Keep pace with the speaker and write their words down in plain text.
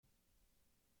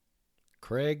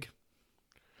Craig.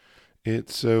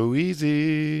 It's so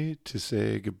easy to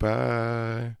say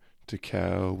goodbye to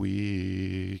Cal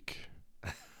Week.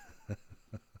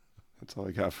 That's all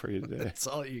I got for you today. That's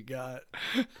all you got.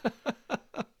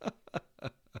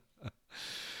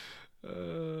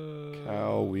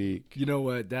 Cal Week. You know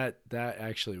what? That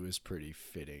actually was pretty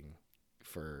fitting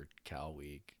for Cal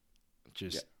Week.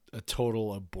 Just a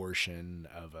total abortion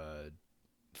of a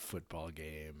football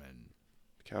game and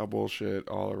Cal bullshit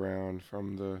all around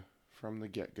from the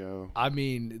get-go. I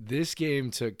mean, this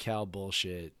game took Cal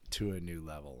bullshit to a new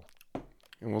level.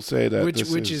 And we'll say that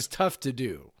which is tough to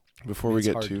do. Before we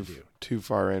get too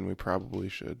far in, we probably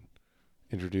should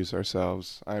introduce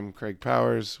ourselves. I'm Craig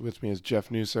Powers. With me is Jeff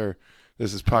Newser.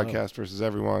 This is Podcast versus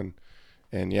Everyone.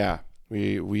 And yeah,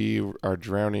 we are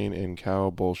drowning in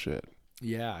Cal bullshit.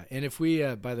 Yeah, and if we,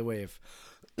 by the way, if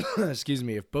excuse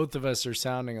me, if both of us are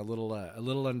sounding a little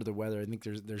under the weather, I think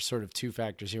there's sort of two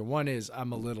factors here. One is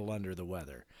I'm a little under the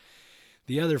weather.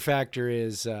 The other factor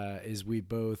is we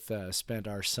both spent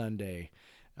our Sunday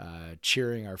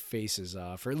cheering our faces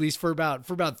off, or at least for about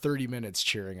 30 minutes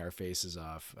cheering our faces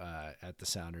off at the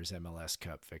Sounders MLS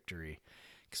Cup victory,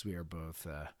 because we are both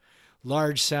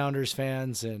large Sounders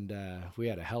fans, and we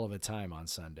had a hell of a time on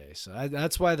Sunday. So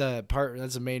that's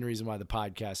the main reason why the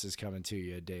podcast is coming to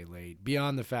you a day late,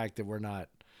 beyond the fact that we're not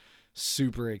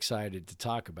super excited to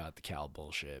talk about the Cal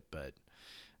bullshit. But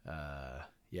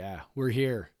yeah, we're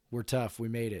here. We're tough. We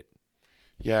made it.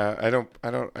 Yeah, I don't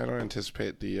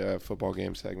anticipate the football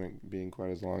game segment being quite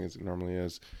as long as it normally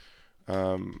is.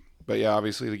 But yeah,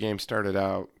 obviously the game started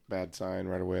out bad sign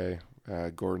right away.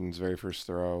 Gordon's very first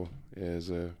throw is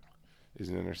an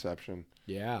interception.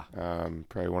 Yeah.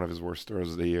 Probably one of his worst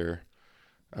throws of the year.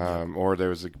 Or there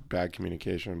was a bad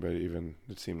communication, but even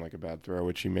it seemed like a bad throw,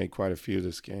 which he made quite a few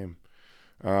this game.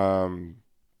 And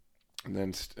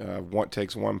then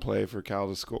takes one play for Cal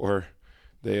to score.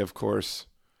 They, of course,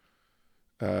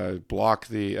 block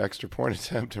the extra point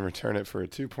attempt and return it for a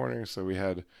 2-pointer. So we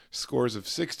had scores of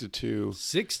 6-2.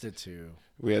 6-2.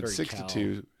 We had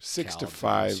 6-2,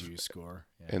 6-5, score.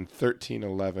 Yeah. and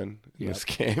 13-11 in this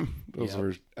game. Those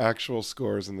were actual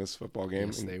scores in this football game.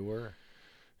 Yes, they were.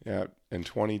 Yeah, and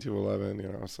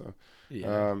 20-11. So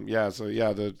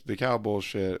yeah. the Cal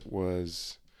bullshit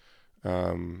was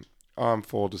on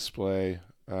full display.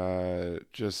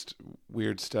 Just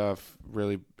weird stuff.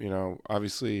 Really,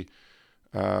 obviously.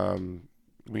 We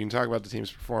can talk about the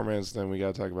team's performance, then we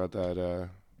got to talk about that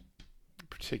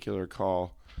particular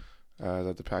call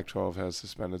that the Pac-12 has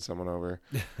suspended someone over.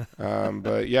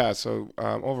 But yeah, so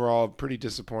overall, pretty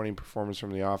disappointing performance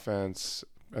from the offense.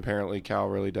 Apparently, Cal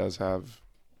really does have,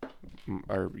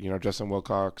 Justin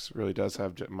Wilcox really does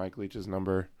have Mike Leach's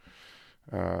number.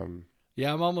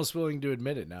 Yeah, I'm almost willing to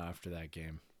admit it now after that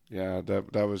game. Yeah,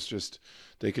 that was just,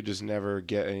 they could just never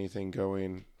get anything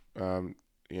going. And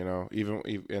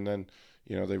then,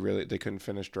 they couldn't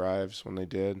finish drives when they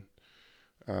did.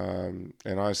 And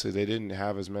honestly, they didn't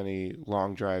have as many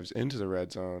long drives into the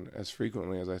red zone as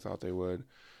frequently as I thought they would.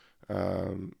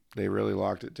 They really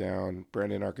locked it down.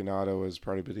 Brandon Arconado was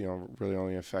probably the really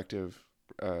only effective,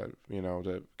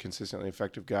 the consistently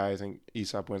effective guy. I think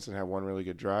Aesop Winston had one really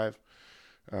good drive.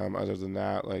 Other than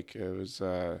that,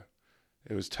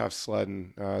 it was tough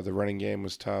sledding. The running game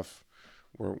was tough.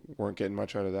 Weren't getting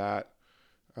much out of that.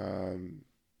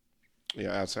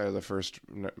 Outside of the first,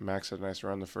 Max had a nice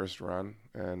run the first run,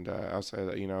 and outside of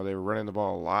that, they were running the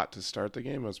ball a lot to start the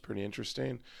game. It was pretty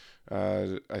interesting.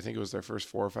 I think it was their first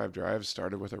 4 or 5 drives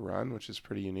started with a run, which is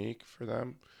pretty unique for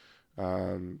them.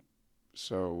 And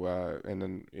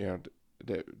then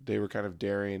they were kind of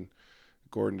daring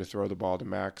Gordon to throw the ball to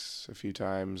Max a few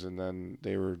times, and then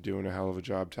they were doing a hell of a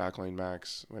job tackling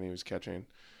Max when he was catching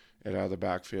it out of the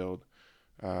backfield.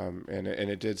 And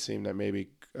it did seem that maybe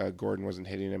Gordon wasn't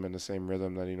hitting him in the same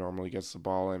rhythm that he normally gets the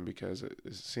ball in, because it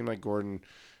seemed like Gordon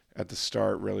at the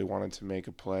start really wanted to make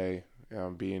a play,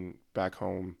 being back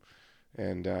home,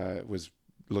 and was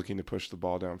looking to push the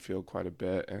ball downfield quite a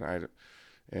bit,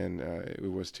 and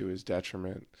it was to his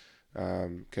detriment,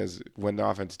 because when the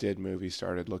offense did move, he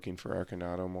started looking for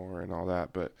Arconado more and all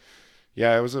that. But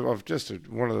yeah, it was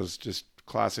one of those just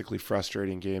classically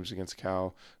frustrating games against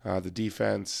Cal. The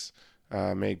defense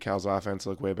made Cal's offense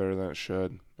look way better than it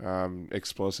should.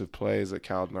 Explosive plays that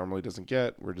Cal normally doesn't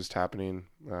get were just happening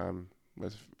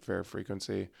with fair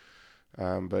frequency.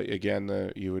 But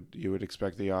again, you would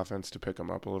expect the offense to pick them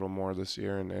up a little more this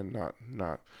year, and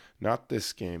not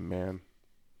this game, man.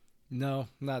 No,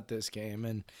 not this game.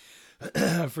 And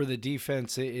for the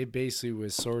defense, it basically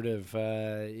was sort of,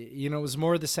 it was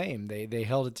more of the same. They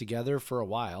held it together for a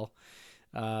while,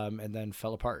 and then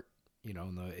fell apart.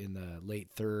 in the late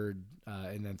third,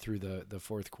 and then through the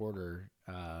fourth quarter,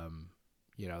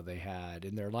 they had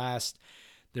in their last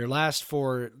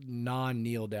 4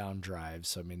 non-kneel down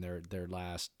drives. I mean, their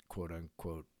last quote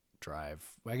unquote drive.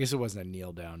 I guess it wasn't a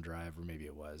kneel down drive, or maybe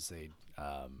it was. They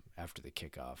after the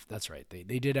kickoff. That's right.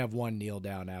 They did have one kneel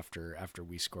down after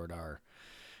we scored our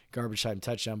garbage time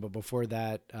touchdown, but before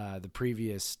that, the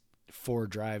previous 4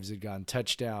 drives had gone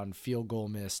touchdown, field goal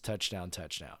miss, touchdown.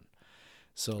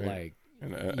 So right.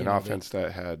 An offense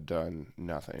that had done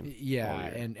nothing. Yeah,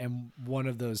 and one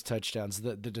of those touchdowns,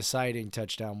 the deciding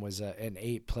touchdown was an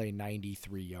 8-play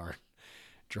 93-yard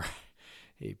drive.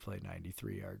 8-play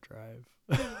 93-yard drive.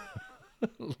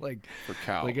 Like for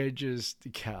Cal. Like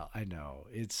Cal. I know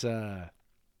it's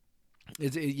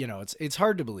it's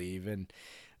hard to believe, and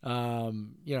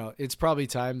it's probably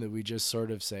time that we just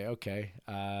sort of say, okay,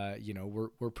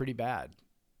 we're pretty bad.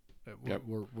 Yep.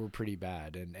 We're pretty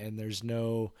bad, and there's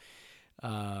no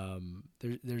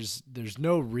there's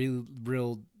no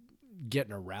real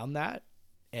getting around that,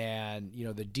 and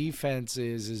the defense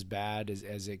is as bad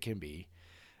as it can be.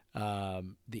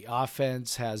 The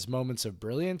offense has moments of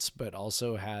brilliance, but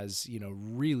also has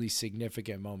really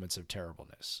significant moments of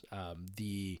terribleness.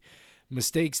 The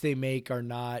mistakes they make are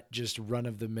not just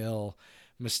run-of-the-mill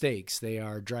mistakes. They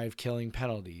are drive-killing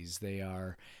penalties. They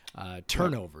are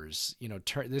turnovers.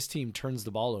 This team turns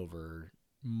the ball over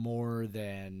more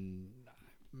than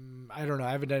I don't know.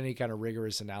 I haven't done any kind of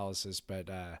rigorous analysis, but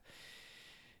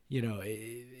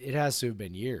it has to have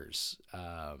been years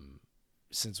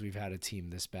since we've had a team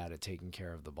this bad at taking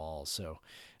care of the ball. So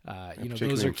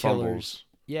those are killers. Fumbles.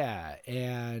 Yeah,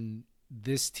 and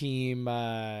this team,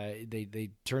 they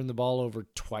turned the ball over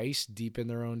twice deep in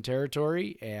their own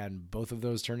territory, and both of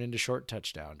those turned into short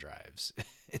touchdown drives.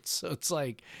 It's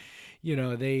like,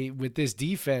 they with this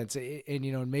defense,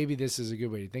 and maybe this is a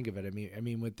good way to think of it. I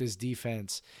mean, with this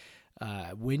defense,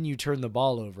 when you turn the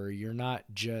ball over, you're not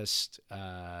just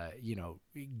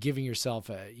giving yourself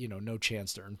no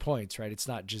chance to earn points, right? It's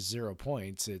not just 0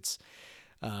 points. It's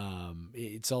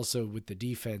also with the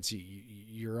defense,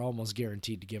 you're almost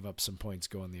guaranteed to give up some points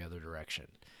going the other direction.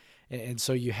 And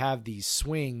so you have these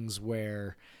swings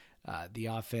where the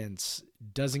offense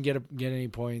doesn't get any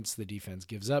points, the defense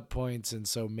gives up points, and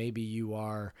so maybe you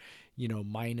are,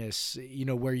 minus,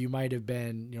 where you might have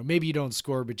been, maybe you don't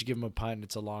score, but you give them a punt, and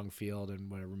it's a long field, and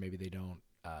whatever, maybe they don't,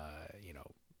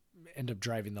 end up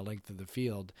driving the length of the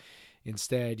field.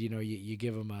 Instead, you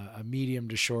give them a medium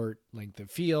to short length of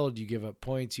field, you give up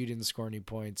points, you didn't score any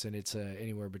points, and it's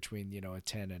anywhere between, a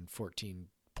 10 and 14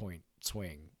 point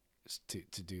swing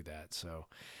to do that. So,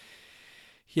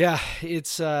 yeah,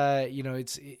 it's, I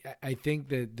think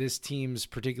that this team's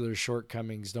particular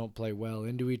shortcomings don't play well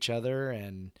into each other,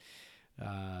 and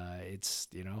it's,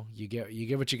 you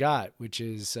get what you got, which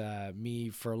is me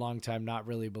for a long time not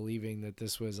really believing that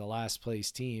this was a last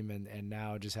place team, and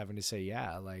now just having to say,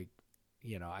 yeah, like,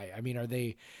 I mean, are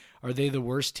they the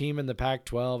worst team in the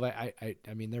Pac-12?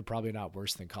 I mean, they're probably not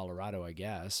worse than Colorado, I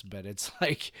guess, but it's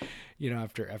like,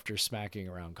 after smacking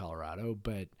around Colorado,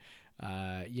 but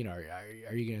are you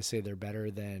going to say they're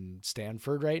better than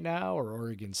Stanford right now or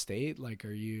Oregon State? Like,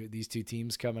 are these two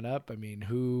teams coming up? I mean,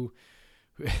 who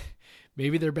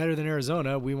maybe they're better than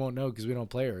Arizona. We won't know because we don't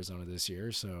play Arizona this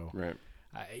year. So, right.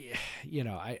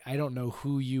 I don't know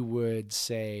who you would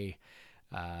say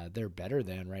they're better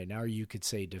than right now, or you could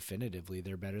say definitively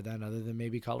they're better than, other than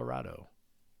maybe Colorado.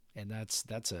 And that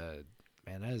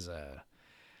is a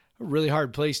really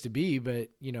hard place to be, but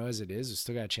as it is, we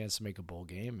still got a chance to make a bowl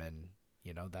game, and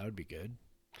that would be good,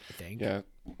 I think. Yeah.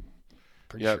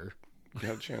 Pretty sure. You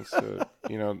got a chance to,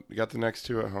 you got the next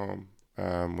 2 at home,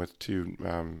 with 2,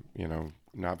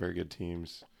 not very good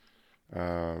teams.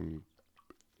 But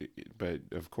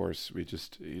of course you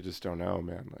just don't know,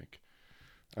 man. Like,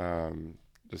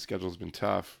 the schedule's been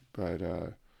tough, but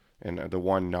and the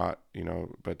one not,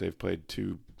 but they've played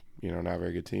 2, not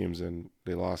very good teams, and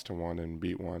they lost to one and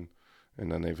beat one,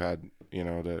 and then they've had,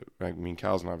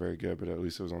 Cal's not very good, but at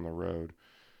least it was on the road.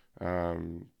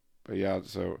 But yeah,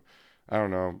 so I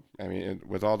don't know. I mean,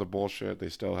 with all the bullshit, they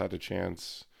still had a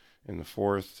chance in the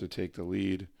fourth to take the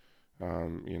lead.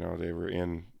 They were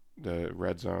in the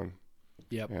red zone.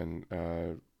 Yep. And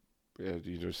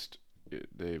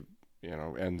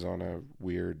ends on a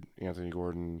weird Anthony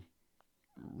Gordon,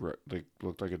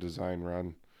 looked like a design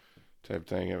run type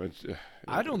thing.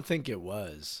 I don't think it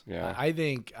was. Yeah. I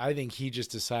think he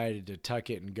just decided to tuck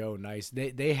it and go nice.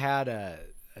 They had a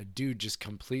dude just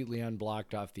completely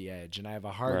unblocked off the edge, and I have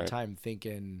a hard time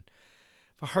thinking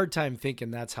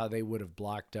that's how they would have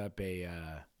blocked up a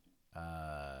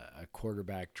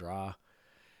quarterback draw.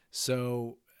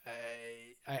 So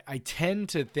I tend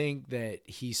to think that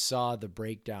he saw the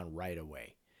breakdown right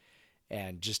away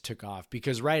and just took off,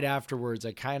 because right afterwards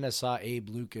I kind of saw Abe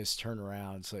Lucas turn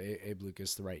around. So Abe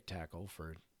Lucas, the right tackle,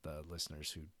 for the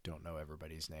listeners who don't know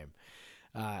everybody's name.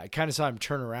 I kind of saw him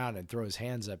turn around and throw his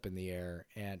hands up in the air,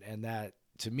 and that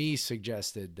to me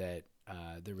suggested that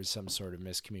there was some sort of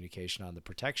miscommunication on the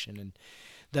protection, and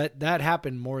that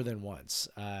happened more than once.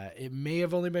 It may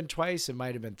have only been twice. It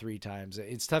might have been 3 times.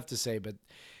 It's tough to say, but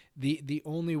the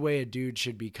only way a dude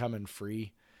should be coming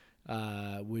free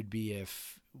would be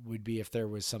if there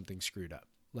was something screwed up.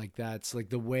 Like, that's like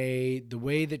the way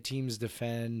that teams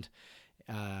defend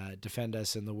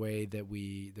us, and the way that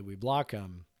we block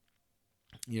them.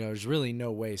 There's really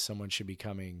no way someone should be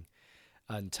coming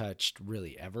untouched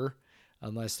really ever,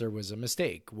 unless there was a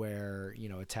mistake where,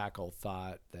 a tackle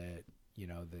thought that,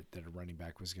 that a running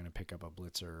back was going to pick up a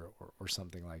blitzer or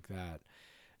something like that.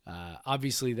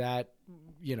 Obviously that,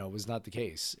 was not the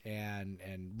case, and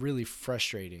really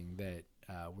frustrating that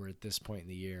we're at this point in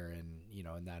the year and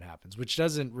that happens, which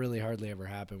doesn't really hardly ever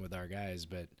happen with our guys,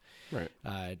 but right.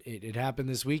 It happened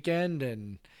this weekend,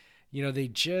 and they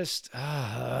just,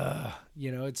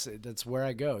 that's where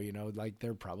I go, like,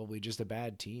 they're probably just a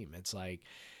bad team. It's like,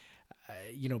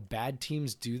 bad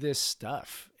teams do this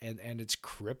stuff, and it's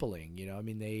crippling,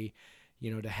 they,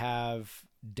 to have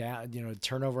down,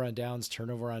 turnover on downs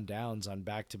on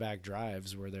back-to-back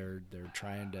drives where they're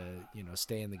trying to,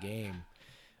 stay in the game.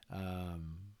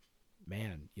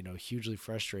 Man, hugely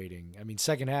frustrating. I mean,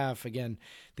 second half, again,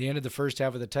 they ended the first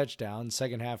half with a touchdown,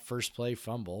 second half, first play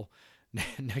fumble,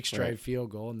 next drive, field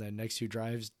goal, and then next 2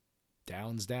 drives,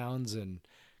 downs, and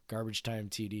garbage time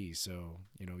TD. So,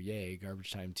 yay,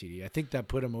 garbage time TD. I think that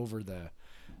put him over the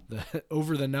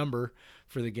over the number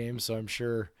for the game. So I'm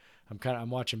sure I'm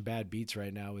watching Bad Beats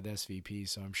right now with SVP.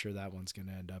 So I'm sure that one's going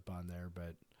to end up on there.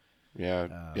 But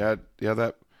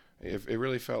that it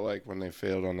really felt like when they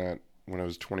failed on that, when it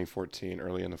was 2014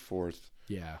 early in the fourth.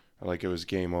 Yeah, like it was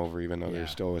game over, even though they're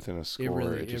still within a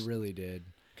score. It really did.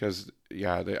 Because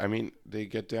they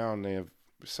get down. They have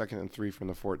 2nd and 3 from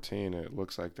the 14. It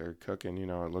looks like they're cooking.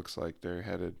 It looks like they're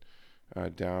headed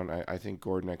down. I think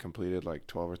Gordon had completed like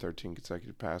 12 or 13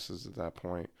 consecutive passes at that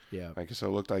point. Yeah. So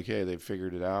it looked like, hey, they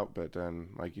figured it out. But then,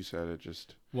 like you said, it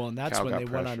just and that's when they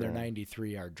went on their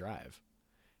 93-yard drive.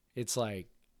 It's like,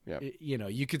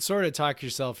 you could sort of talk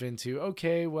yourself into,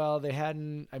 okay, well, they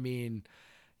hadn't. I mean,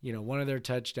 one of their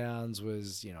touchdowns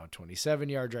was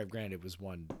 27-yard drive. Granted, it was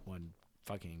one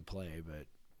fucking play, but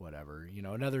whatever.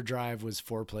 Another drive was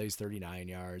 4 plays, 39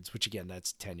 yards, which again,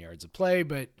 that's 10 yards of play,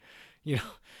 but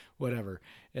whatever.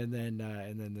 And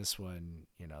then this one,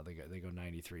 they go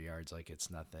 93 yards like it's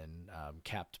nothing,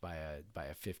 capped by a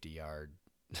 50-yard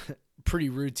pretty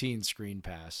routine screen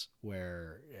pass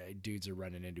where dudes are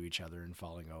running into each other and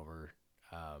falling over.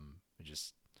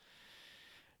 It's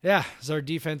our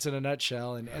defense in a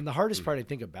nutshell. And the hardest part I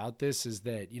think about this is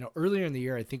that, earlier in the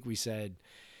year, I think we said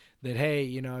that,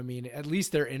 hey, at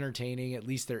least they're entertaining, at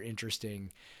least they're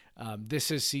interesting. This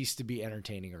has ceased to be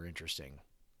entertaining or interesting.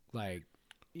 Like,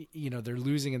 they're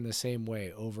losing in the same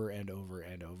way over and over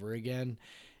and over again.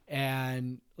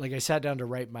 And like, I sat down to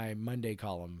write my Monday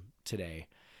column today,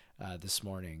 this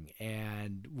morning,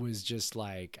 and was just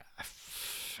like,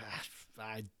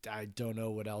 I don't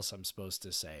know what else I'm supposed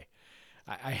to say.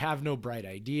 I have no bright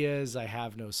ideas. I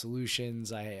have no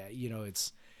solutions.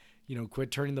 It's,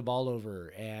 quit turning the ball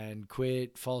over, and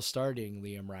quit false starting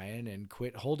Liam Ryan, and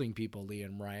quit holding people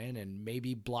Liam Ryan, and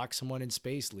maybe block someone in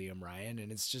space Liam Ryan.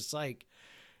 And it's just like,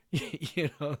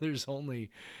 there's only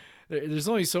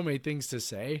so many things to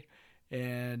say.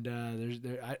 And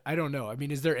I don't know. I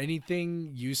mean, is there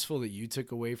anything useful that you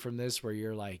took away from this where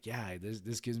you're like, yeah,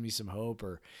 this gives me some hope,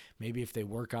 or maybe if they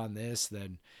work on this,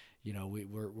 then,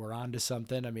 we're on to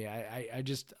something. I mean, I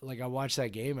just, like, I watch that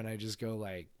game and I just go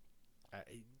like,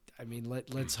 I mean,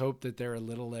 let's hope that they're a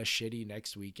little less shitty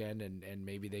next weekend, and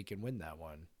maybe they can win that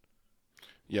one.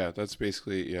 Yeah, that's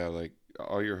basically, like,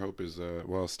 all your hope is,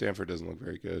 Stanford doesn't look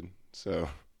very good. So,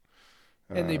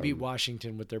 and they beat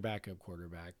Washington with their backup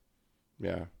quarterback.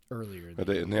 Yeah. Earlier. But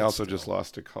they also just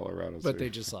lost to Colorado. But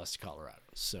they just lost to Colorado.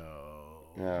 So,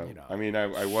 yeah. I mean,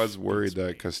 I was worried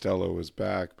that Costello was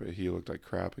back, but he looked like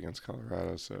crap against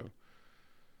Colorado. So,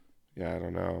 yeah, I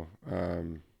don't know.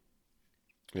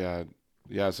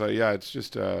 So, it's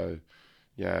just,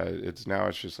 it's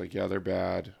just like, they're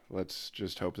bad. Let's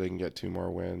just hope they can get 2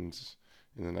 more wins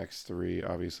in the next 3.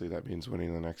 Obviously, that means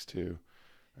winning the next 2.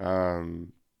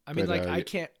 I mean,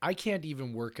 I can't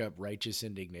even work up righteous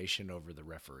indignation over the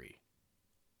referee.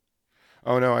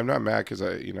 Oh no, I'm not mad because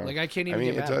I I can't even.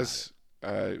 Get mad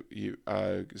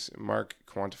Mark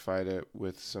quantified it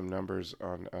with some numbers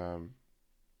on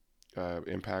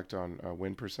impact on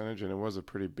win percentage, and it was a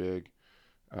pretty big.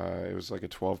 It was like a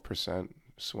 12%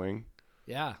 swing.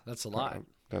 Yeah, that's a lot.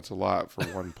 That's a lot for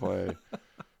one play.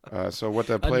 So what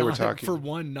that play we're talking for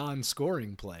one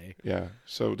non-scoring play. Yeah.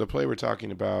 So the play we're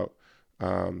talking about,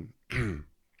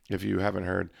 if you haven't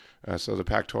heard, so the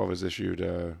Pac-12 has issued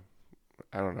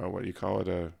I don't know what you call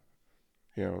it,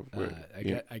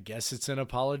 I guess it's an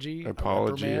apology.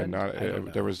 Apology, and not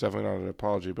there was definitely not an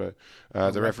apology, but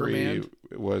the referee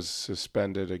was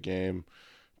suspended a game.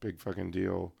 Big fucking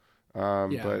deal. But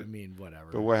I mean,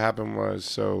 whatever. But what happened was,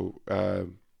 so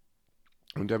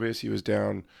when WSU was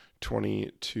down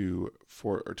 20-11.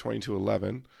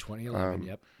 2011.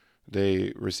 Yep.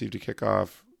 They received a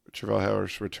kickoff. Travell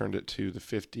Harris returned it to the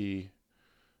 50.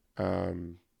 I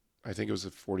think it was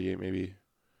a 48, maybe.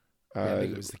 I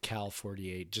think it was the Cal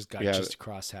 48. Just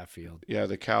across half field. Yeah,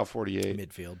 the Cal 48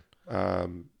 midfield.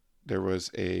 There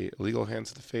was a illegal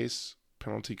hands to the face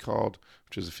penalty called,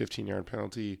 which is a 15-yard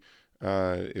penalty.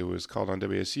 It was called on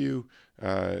WSU,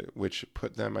 which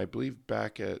put them, I believe,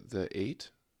 back at the 8.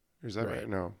 Is that right?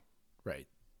 No. Right.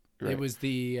 It was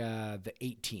the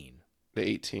 18. The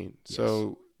 18. Yes.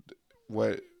 So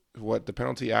what the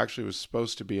penalty actually was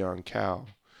supposed to be on Cal,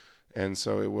 and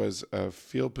so it was a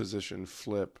field position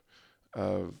flip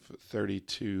of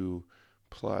 32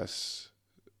 plus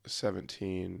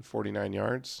 17, 49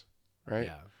 yards, right?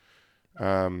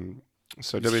 Yeah.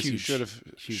 So WSU should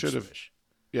have.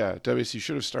 Yeah, WSU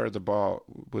should have started the ball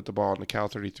on the Cal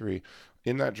 33.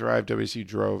 In that drive, WSU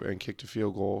drove and kicked a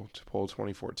field goal to pull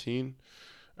 2014.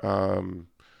 One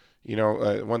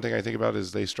thing I think about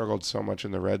is they struggled so much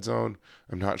in the red zone.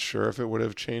 I'm not sure if it would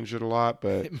have changed it a lot,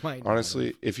 but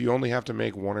honestly, if you only have to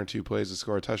make one or two plays to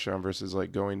score a touchdown versus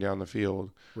like going down the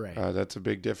field, right, that's a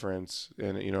big difference.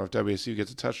 And if WSU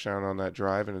gets a touchdown on that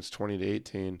drive and it's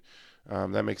 20-18,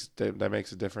 that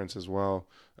makes a difference as well.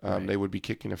 Right. They would be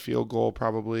kicking a field goal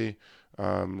probably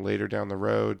later down the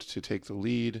road to take the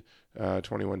lead,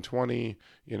 21-20.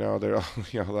 They're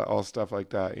all stuff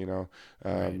like that.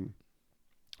 Right.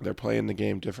 They're playing the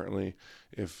game differently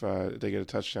if they get a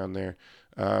touchdown there.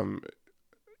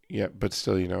 But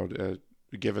still,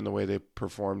 given the way they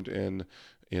performed in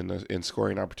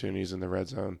scoring opportunities in the red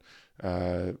zone,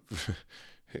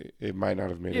 it might not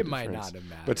have made a difference. It might not have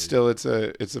mattered. But still, it's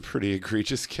a pretty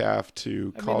egregious calf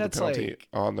to call the penalty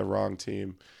on the wrong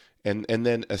team, and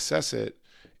then assess it,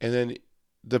 and then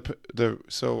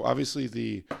so obviously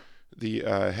the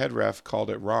head ref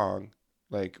called it wrong,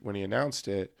 like when he announced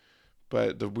it.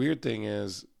 But the weird thing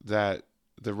is that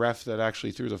the ref that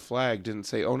actually threw the flag didn't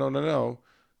say, "Oh no,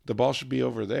 the ball should be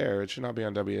over there. It should not be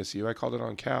on WSU. I called it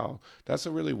on Cal." That's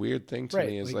a really weird thing to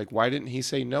me. Is like, why didn't he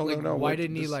say no? Why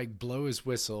didn't he blow his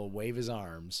whistle, wave his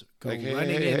arms, go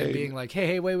running in and being like,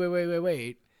 "Hey,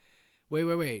 wait.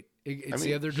 It's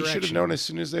the other direction." He should have known as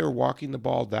soon as they were walking the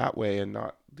ball that way and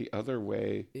not the other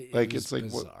way. It's like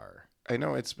bizarre. I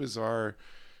know it's bizarre.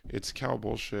 It's Cal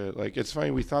bullshit. Like, it's funny.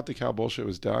 We thought the Cal bullshit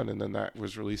was done, and then that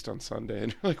was released on Sunday,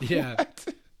 and you're like, yeah,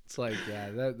 what? It's like,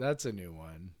 yeah, that's a new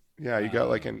one. Yeah, you got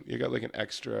like an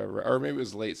extra, or maybe it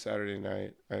was late Saturday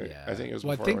night. I think it was.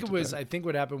 Well, I think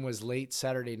what happened was late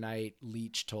Saturday night.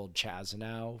 Leach told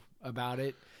Chazanow about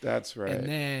it. That's right. And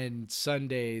then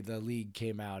Sunday, the league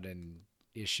came out and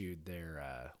issued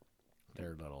their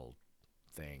little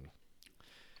thing,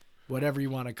 whatever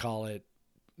you want to call it.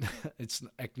 It's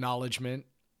acknowledgement.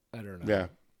 I don't know. Yeah.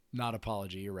 Not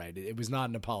apology. You're right. It was not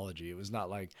an apology. It was not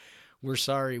like, "We're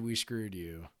sorry we screwed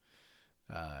you."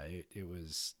 It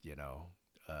was,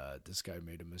 this guy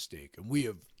made a mistake, and we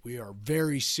are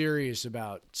very serious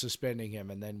about suspending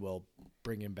him, and then we'll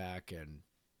bring him back and,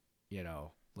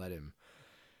 let him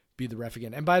be the ref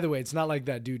again. And by the way, it's not like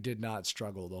that dude did not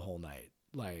struggle the whole night.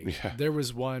 There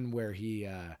was one where he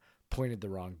pointed the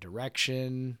wrong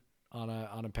direction on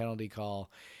a penalty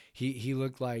call. He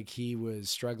looked like he was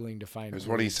struggling to find. It was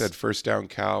when he said "first down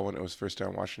Cal" when it was first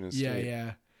down Washington State.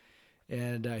 Yeah.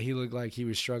 And he looked like he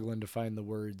was struggling to find the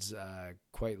words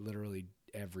quite literally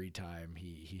every time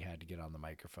he had to get on the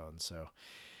microphone. So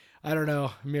I don't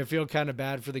know. I mean, I feel kind of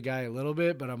bad for the guy a little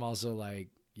bit, but I'm also like,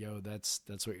 yo, that's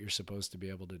what you're supposed to be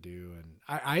able to do. And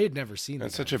I had never seen that.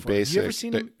 That's such a before. basic.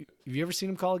 Have you ever seen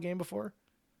him call a game before?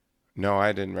 No,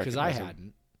 I didn't recognize him. Because I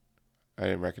hadn't. I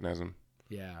didn't recognize him.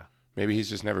 Yeah. Maybe he's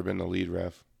just never been the lead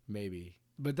ref. Maybe.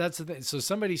 But that's the thing. So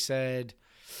somebody said,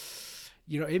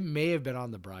 it may have been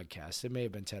on the broadcast. It may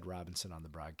have been Ted Robinson on the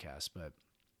broadcast, but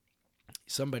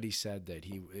somebody said that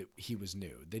he was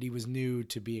new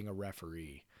to being a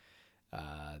referee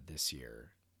this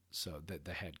year. So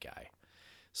the head guy.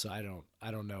 So I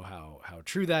don't know how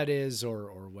true that is,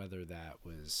 or whether that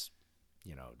was,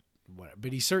 what,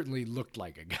 but he certainly looked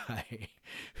like a guy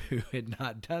who had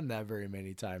not done that very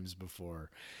many times before.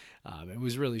 It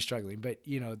was really struggling, but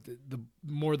the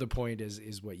more the point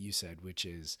is what you said, which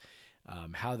is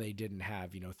how they didn't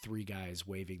have, three guys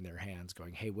waving their hands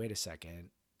going, hey, wait a second,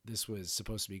 this was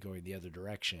supposed to be going the other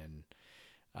direction.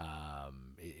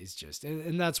 Is just,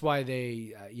 and that's why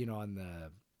they,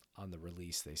 on the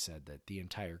release, they said that the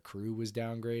entire crew was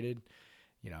downgraded.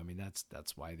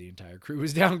 That's why the entire crew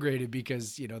was downgraded,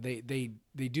 because,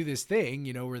 they do this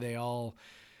thing, where they all,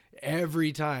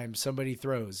 every time somebody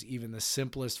throws even the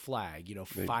simplest flag,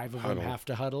 They five of huddle. them have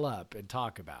to huddle up and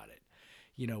talk about it,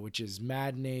 which is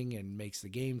maddening and makes the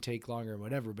game take longer and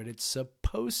whatever, but it's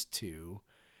supposed to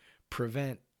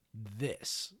prevent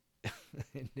this.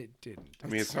 And it didn't. I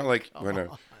mean, it's not like when in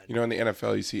the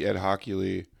NFL you see Ed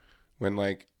Hockley when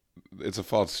like it's a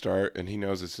false start and he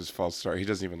knows it's his false start. He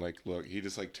doesn't even like look. He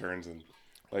just like turns and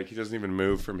like he doesn't even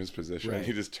move from his position. Right.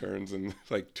 He just turns and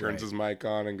like turns Right. his mic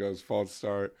on and goes false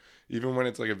start. Even when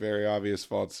it's like a very obvious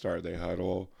false start, they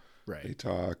huddle, Right. they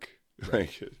talk. Right.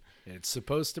 Like It's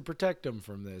supposed to protect them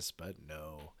from this, but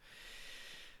no.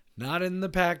 Not in the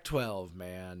Pac-12,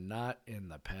 man. Not in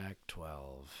the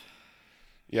Pac-12.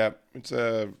 yeah, it's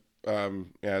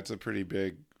a pretty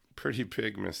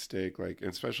big mistake. Like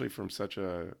especially from such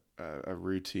a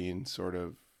routine sort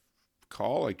of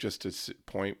call, like just to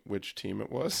point which team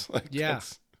it was. Like Yeah.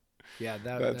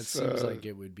 That seems uh, like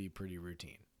it would be pretty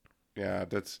routine. yeah,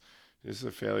 that's just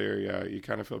a failure. Yeah, you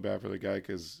kind of feel bad for the guy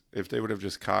because if they would have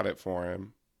just caught it for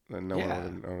him, then no one would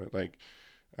have known it. Like,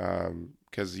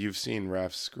 because you've seen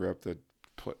refs screw up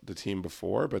the team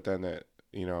before, but then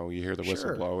you hear the whistle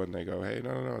Sure. blow and they go, "Hey,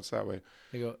 no, it's that way."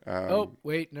 They go, oh,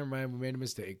 wait, never mind, we made a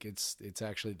mistake. It's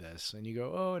actually this. And you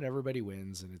go, oh, and everybody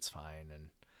wins and it's fine. And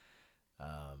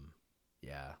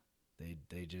yeah, they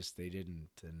didn't.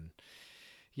 And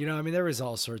there was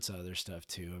all sorts of other stuff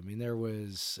too. I mean, there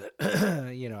was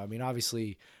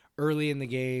obviously early in the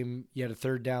game, you had a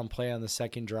third down play on the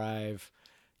second drive.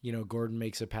 Gordon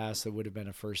makes a pass that would have been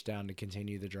a first down to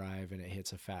continue the drive, and it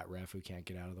hits a fat ref who can't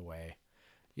get out of the way.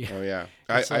 Yeah. Oh yeah,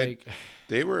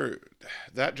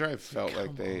 that drive felt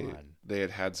like they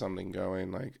had something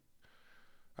going. Like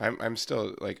I'm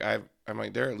still like I'm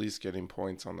like they're at least getting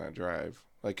points on that drive.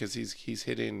 Like because he's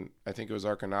hitting, I think it was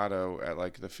Arconato at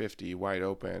like the 50 wide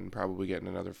open, probably getting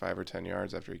another 5 or 10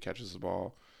 yards after he catches the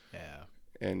ball. Yeah.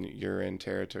 And you're in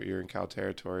Cal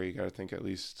territory. You got to think at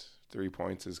least 3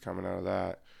 points is coming out of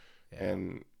that. Yeah.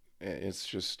 And it's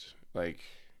just like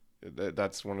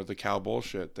that's one of the Cal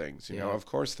bullshit things, Yeah. Of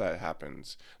course that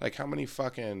happens. Like how many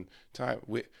fucking time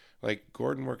like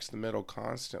Gordon works the middle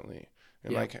constantly,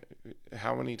 and like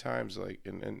how many times like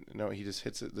and no, he just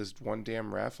hits it. This one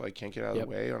damn ref like can't get out of the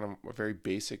way on a very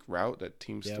basic route that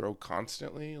teams throw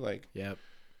constantly. Like and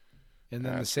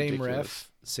then the same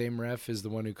ref is the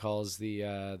one who calls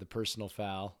the personal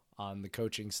foul on the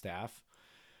coaching staff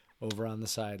over on the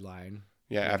sideline.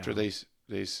 Yeah, after they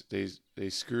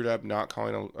screwed up not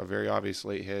calling a very obvious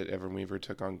late hit Evan Weaver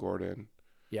took on Gordon.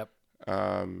 Yep.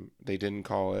 They didn't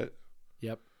call it.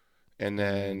 Yep. And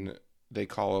then they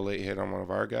call a late hit on one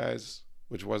of our guys,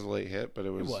 which was a late hit, but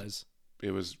it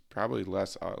was probably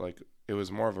less like it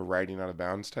was more of a riding out of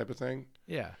bounds type of thing.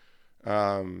 Yeah.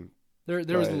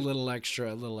 There was a little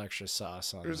extra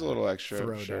sauce on. There's a little extra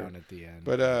throwdown at the end.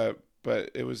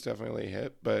 But it was definitely a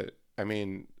hit. But I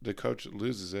mean, the coach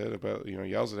loses it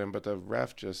yells at him, but the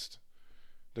ref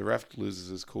loses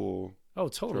his cool. Oh,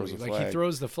 totally. Like he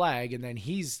throws the flag, and then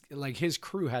he's like his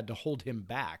crew had to hold him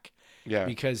back. Yeah.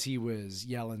 Because he was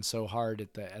yelling so hard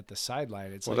at the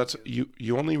sideline. It's that's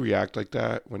you only react like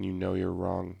that when you know you're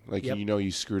wrong. Like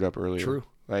you screwed up earlier. True.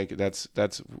 Like that's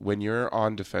when you're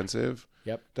on defensive.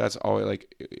 Yep. That's always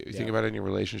like you think about it in your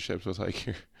relationships with like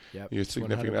your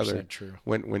significant other. True.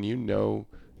 When you know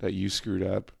that you screwed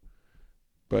up,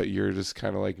 but you're just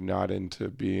kind of like not into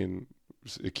being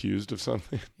accused of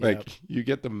something. Like you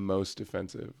get the most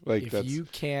defensive. Like if you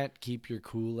can't keep your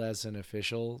cool as an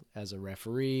official, as a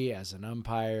referee, as an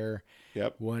umpire,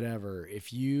 whatever.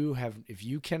 If you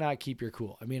cannot keep your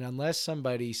cool, I mean, unless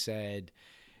somebody said,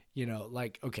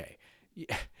 like, okay,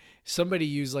 somebody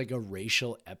used like a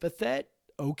racial epithet.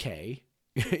 Okay.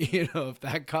 If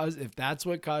that's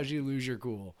what caused you to lose your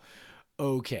cool.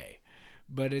 Okay.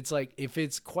 But it's like, if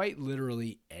it's quite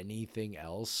literally anything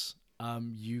else,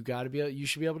 you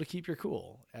should be able to keep your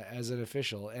cool as an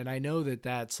official. And I know that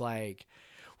that's like,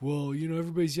 well,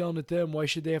 everybody's yelling at them. Why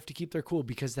should they have to keep their cool?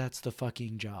 Because that's the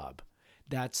fucking job.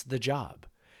 That's the job.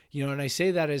 And I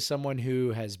say that as someone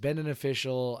who has been an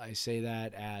official. I say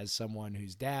that as someone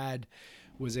whose dad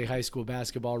was a high school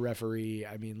basketball referee.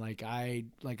 I mean,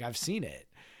 I've seen it,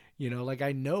 like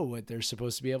I know what they're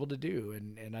supposed to be able to do.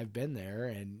 And I've been there,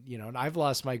 and, and I've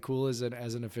lost my cool as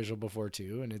an official before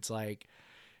too. And it's like,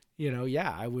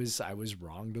 yeah, I was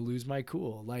wrong to lose my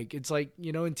cool. Like, it's like,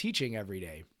 in teaching every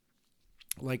day,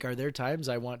 like, are there times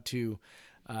I want to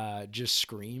just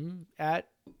scream at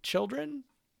children?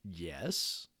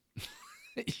 Yes.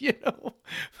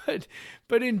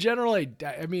 but in general,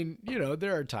 I mean,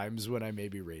 there are times when I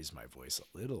maybe raise my voice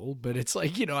a little, but it's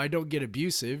like, I don't get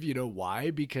abusive.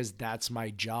 Why? Because that's my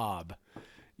job.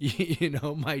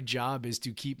 My job is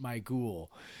to keep my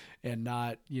cool and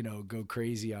not, go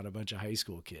crazy on a bunch of high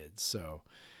school kids. So,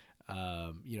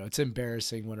 it's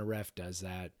embarrassing when a ref does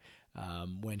that,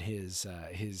 when his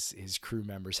crew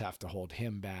members have to hold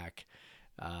him back.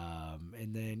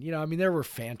 And then, I mean, there were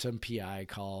phantom PI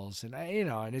calls, and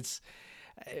and it's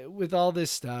with all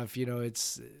this stuff,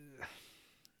 it's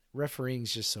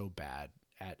refereeing's just so bad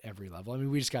at every level. I mean,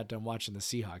 we just got done watching the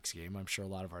Seahawks game. I'm sure a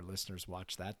lot of our listeners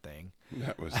watched that thing.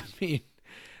 That was,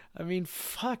 I mean,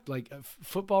 fuck, like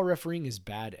football refereeing is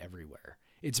bad everywhere.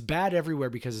 It's bad everywhere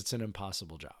because it's an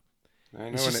impossible job. I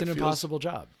know, it's just an impossible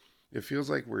job. It feels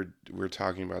like we're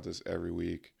talking about this every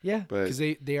week. Yeah, because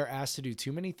they are asked to do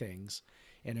too many things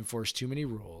and enforce too many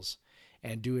rules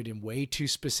and do it in way too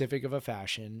specific of a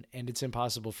fashion, and it's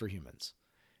impossible for humans.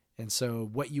 And so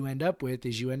what you end up with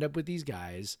is these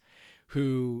guys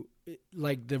who,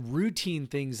 like, the routine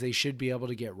things they should be able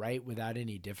to get right without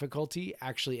any difficulty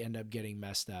actually end up getting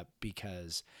messed up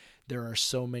because there are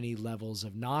so many levels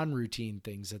of non-routine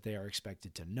things that they are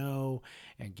expected to know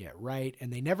and get right.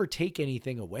 And they never take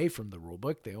anything away from the rule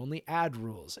book. They only add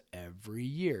rules every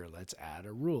year. Let's add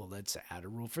a rule. Let's add a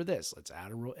rule for this. Let's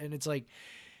add a rule. And it's like,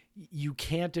 you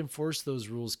can't enforce those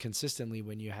rules consistently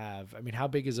when you have, I mean, how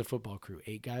big is a football crew?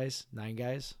 8 guys, 9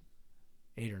 guys,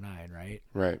 8 or 9, right?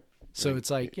 Right. So it's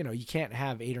like, you can't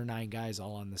have 8 or 9 guys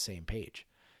all on the same page.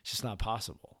 It's just not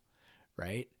possible.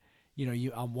 Right.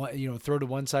 Throw to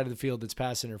one side of the field that's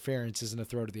pass interference isn't a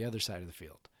throw to the other side of the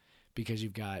field because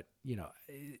you've got,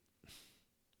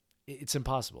 it's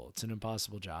impossible. It's an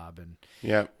impossible job. And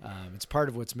yeah, it's part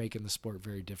of what's making the sport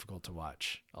very difficult to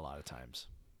watch a lot of times.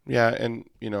 Yeah. And,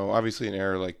 obviously an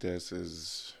error like this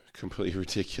is completely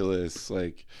ridiculous.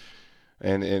 Like,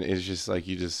 and it's just like,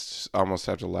 you just almost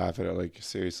have to laugh at it. Like,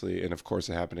 seriously. And of course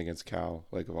it happened against Cal,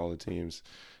 like, of all the teams.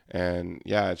 And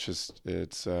yeah, it's just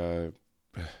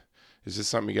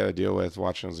something you got to deal with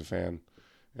watching as a fan.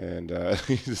 And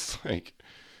just like,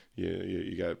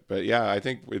 you got, but yeah, I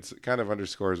think it's kind of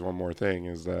underscores one more thing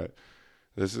is that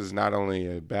this is not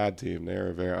only a bad team, they're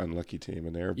a very unlucky team,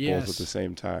 and they're both at the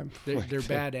same time. They're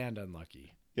bad and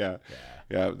unlucky. Yeah.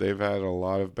 They've had a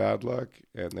lot of bad luck,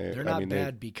 and they're not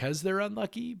bad because they're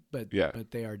unlucky, but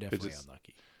they are definitely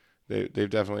unlucky. They've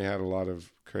definitely had a lot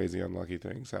of crazy unlucky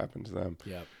things happen to them.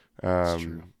 Yep, that's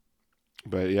true.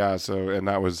 But yeah, so, and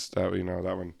that was that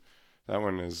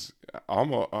one is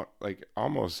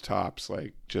almost tops,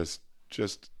 like just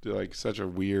like such a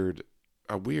weird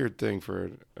thing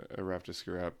for a ref to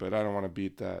screw up. But I don't want to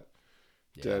beat that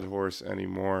dead horse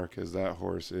anymore because that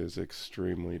horse is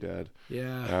extremely dead.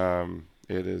 Yeah.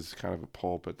 It is kind of a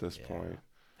pulp at this point.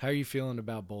 How are you feeling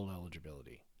about bowl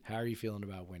eligibility? How are you feeling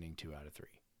about winning 2 out of 3?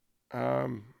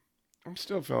 I'm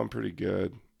still feeling pretty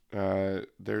good.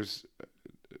 There's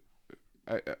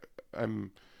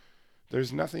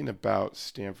nothing about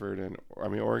Stanford and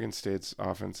Oregon State's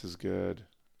offense is good.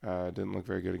 Didn't look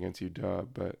very good against UW,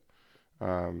 but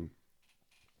one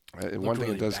thing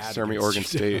really that does bad concern me, against Oregon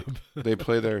State, they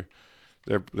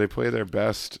play their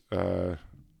best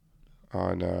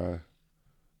on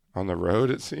the road,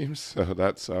 it seems. So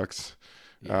that sucks.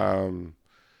 Yeah.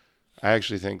 I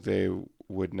actually think they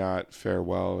would not fare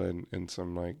well in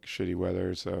some like shitty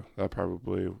weather, so that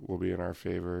probably will be in our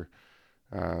favor.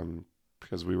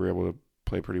 Because we were able to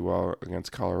play pretty well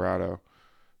against Colorado.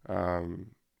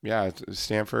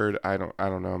 Stanford, I don't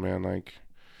know, man. Like,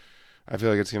 I feel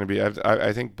like it's going to be,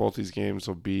 I think both these games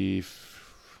will be,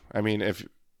 we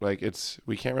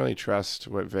can't really trust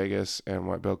what Vegas and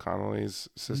what Bill Connolly's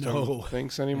system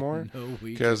thinks anymore. No,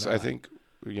 because I think,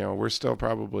 we're still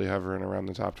probably hovering around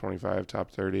the top 25, top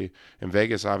 30. And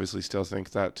Vegas obviously still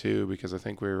thinks that too, because I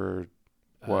think we were,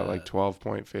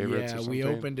 12-point favorites or something? We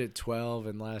opened at 12,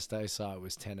 and last I saw it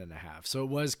was 10.5. So it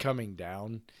was coming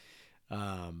down,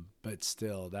 but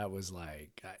still, that was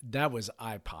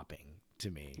eye-popping to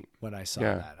me when I saw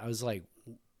that. I was like,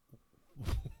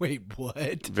 wait,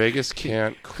 what? Vegas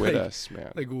can't quit us,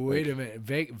 man. Like, wait a minute.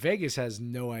 Vegas has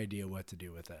no idea what to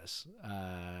do with us.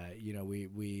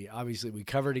 We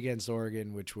covered against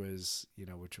Oregon, which was. And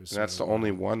that's the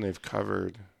only one they've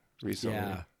covered recently.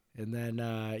 Yeah. And then,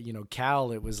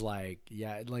 Cal, it was like,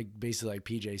 like basically like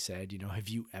PJ said, have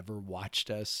you ever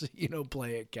watched us,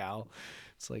 play at Cal?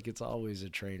 It's like, it's always a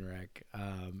train wreck.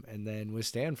 And then with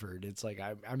Stanford, it's like,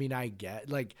 I get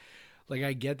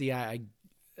I get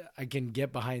I can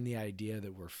get behind the idea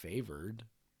that we're favored,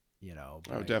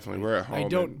 Oh, definitely. We're at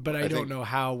home. I don't know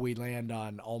how we land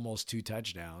on almost 2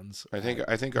 touchdowns. I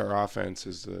think our offense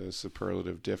is the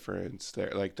superlative difference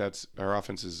there. Like our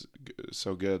offense is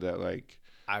so good that like.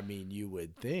 You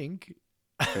would think.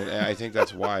 And I think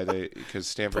that's why because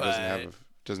Stanford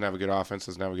doesn't have a good offense,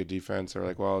 doesn't have a good defense. They're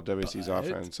like, well, WC's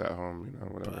offense at home,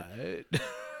 whatever.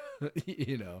 But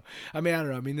I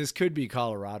don't know. This could be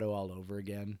Colorado all over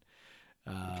again.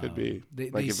 Could be.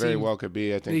 It very well could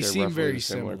be. I think they're roughly very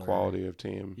similar quality of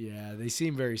team. Yeah, they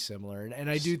seem very similar, and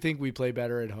I do think we play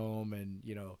better at home, and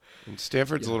And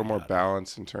Stanford's a little more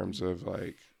balanced in terms of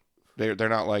like they're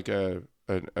not like a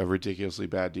ridiculously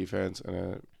bad defense and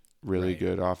a really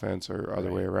good offense or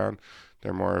other way around.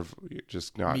 They're more of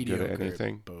just not mediocre good at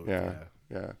anything. Both,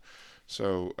 yeah.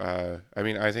 So, I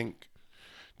think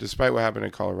despite what happened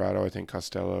in Colorado, I think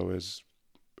Costello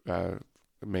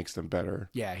makes them better.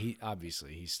 Yeah, he's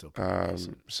still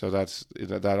so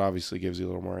that obviously gives you a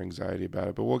little more anxiety about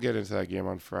it. But we'll get into that game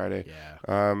on Friday.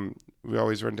 Yeah. We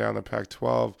always run down the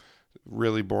Pac-12.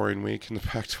 Really boring week in the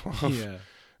Pac-12. Yeah.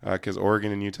 Because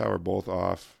Oregon and Utah were both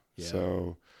off. Yeah.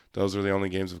 So those are the only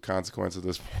games of consequence at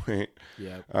this point.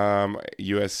 Yeah.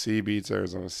 USC beats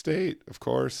Arizona State, of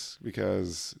course,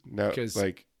 because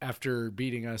after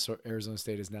beating us, Arizona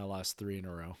State has now lost 3 in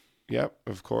a row. Yep,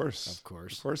 of course. Of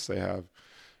course they have.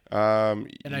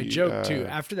 And I joked too.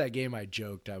 After that game, I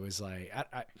joked. I was like,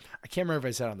 I can't remember if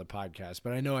I said it on the podcast,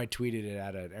 but I know I tweeted it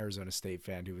at an Arizona State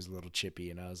fan who was a little chippy,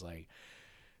 and I was like,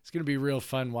 it's going to be real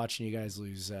fun watching you guys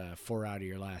lose 4 out of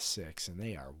your last 6, and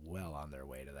they are well on their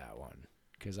way to that one,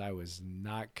 because I was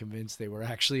not convinced they were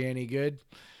actually any good,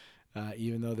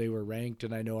 even though they were ranked.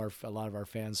 And I know a lot of our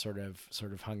fans sort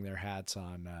of hung their hats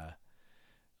on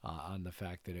the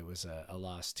fact that it was a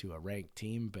loss to a ranked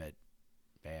team, but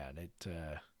man,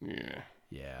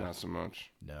 not so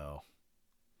much. No.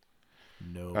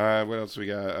 What else we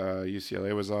got?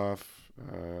 UCLA was off.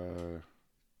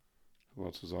 Who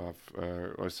else was off?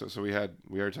 So we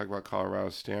already talked about Colorado,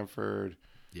 Stanford.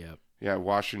 Yep. Yeah,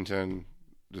 Washington,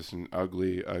 just an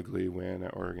ugly win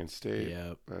at Oregon State.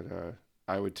 Yep. But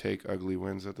I would take ugly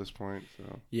wins at this point.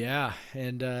 So yeah,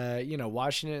 and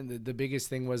Washington. The biggest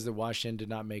thing was that Washington did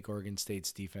not make Oregon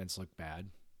State's defense look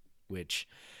bad, which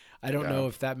I don't know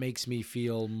if that makes me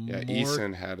feel more. Yeah,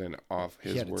 Eason had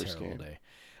his worst game. Day.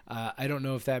 I don't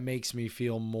know if that makes me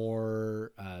feel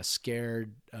more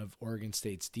scared of Oregon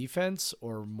State's defense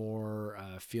or more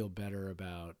feel better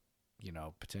about,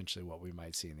 potentially what we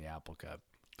might see in the Apple Cup.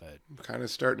 But I'm kind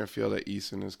of starting to feel that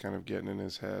Eason is kind of getting in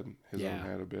his own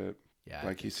head a bit. Yeah,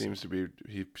 like he seems to be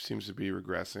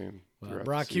regressing. Well,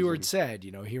 Brock Heward said,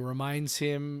 Eason reminds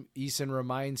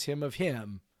him of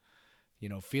him,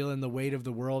 feeling the weight of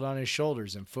the world on his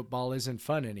shoulders, and football isn't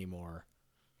fun anymore.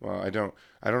 Well, I don't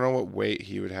know what weight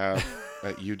he would have.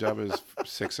 UW is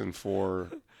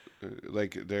 6-4.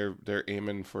 Like they're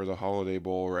aiming for the Holiday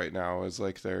Bowl right now as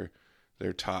like their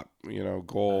top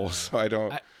goal.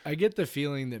 So I get the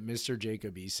feeling that Mr.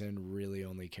 Jacob Eason really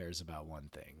only cares about one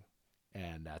thing,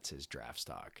 and that's his draft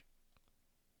stock.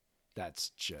 That's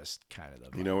just kind of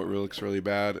the. What looks really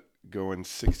bad? Going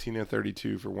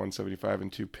 16-32 for 175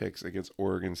 and 2 picks against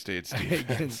Oregon State's defense.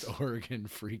 Against Oregon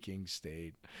freaking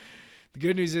State. The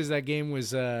good news is that game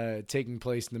was taking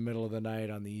place in the middle of the night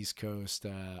on the East Coast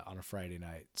on a Friday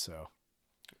night. So,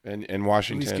 and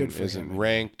Washington isn't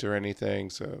ranked or anything,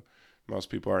 so most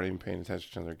people aren't even paying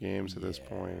attention to their games at this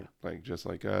point, just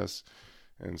like us.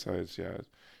 And so it's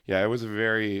it was a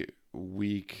very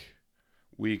weak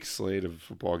slate of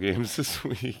football games this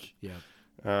week. Yeah.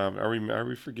 Are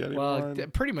we forgetting? Well,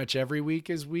 pretty much every week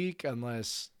is weak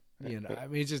unless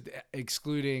just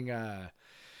excluding.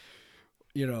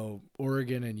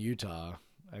 Oregon and Utah.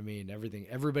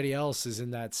 Everybody else is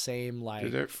in that same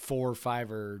 4 or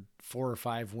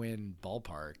 5 win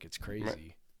ballpark. It's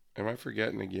crazy. Am I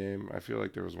forgetting a game? I feel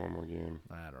like there was one more game.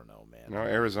 I don't know, man. No,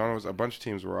 Arizona was a bunch of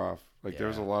teams were off. There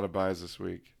was a lot of buys this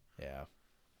week. Yeah.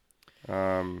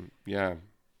 Yeah.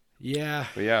 Yeah.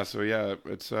 But so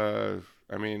it's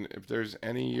if there's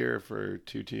any year for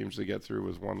 2 teams to get through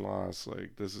with 1 loss,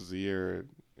 this is the year.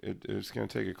 It's going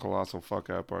to take a colossal fuck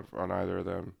up on either of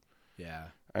them. Yeah.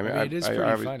 It is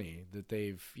pretty funny that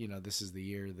they've, this is the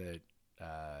year that,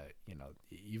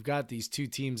 you've got these 2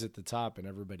 teams at the top and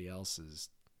everybody else is,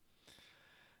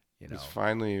 It's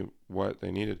finally what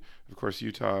they needed. Of course,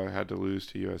 Utah had to lose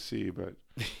to USC, but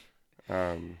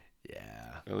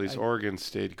Yeah. At least Oregon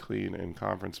stayed clean in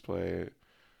conference play,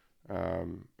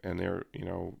 and they're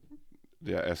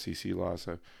the SEC loss.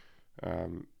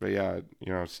 But yeah,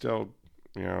 still,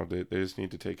 they just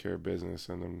need to take care of business,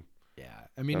 and then. Yeah,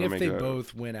 I mean, if they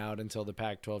both win out until the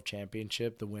Pac-12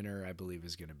 championship, the winner, I believe,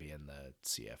 is going to be in the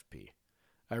CFP.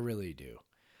 I really do.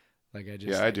 Like, I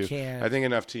do. I think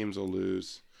enough teams will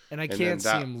lose, and I can't see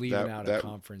them leaving out a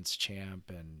conference champ,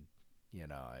 and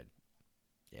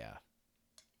yeah.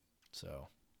 So.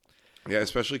 Yeah,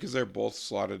 especially because they're both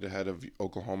slotted ahead of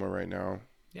Oklahoma right now.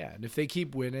 Yeah, and if they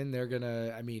keep winning, they're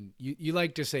gonna. I mean, you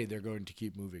like to say they're going to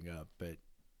keep moving up, but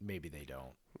maybe they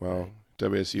don't. Well, right?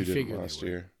 WSU didn't last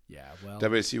year. Yeah, well,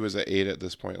 WSU was at 8 at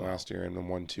this point last year, and then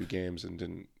won 2 games and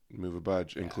didn't move a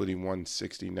budge, including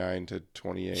 169 to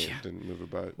 28. Yeah. Didn't move a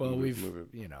budge. Well,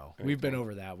 we've been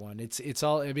over that one. It's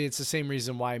all. I mean, it's the same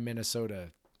reason why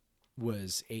Minnesota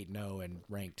was 8-0 and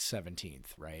ranked 17th,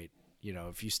 right?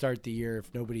 If you start the year,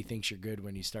 if nobody thinks you're good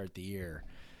when you start the year,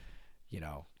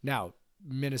 now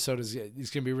it's going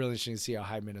to be really interesting to see how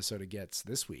high Minnesota gets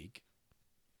this week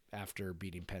after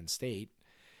beating Penn State.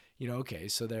 Okay,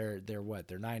 so they're what?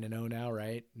 They're 9-0 now,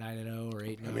 right? 9-0 or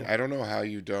 8-0. I mean, I don't know how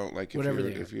you don't like whatever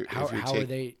how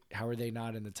are they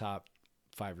not in the top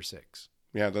 5 or 6?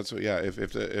 Yeah, that's what. Yeah, if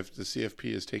the CFP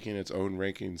is taking its own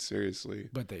rankings seriously,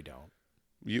 but they don't.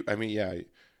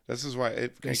 This is why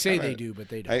they say they do, but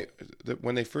they don't.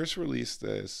 When they first released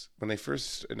this, when they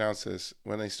first announced this,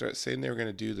 when they start saying they were going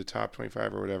to do the top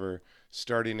 25 or whatever,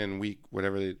 starting in week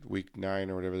 9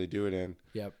 or whatever they do it in.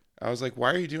 Yep. I was like,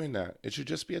 why are you doing that? It should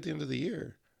just be at the end of the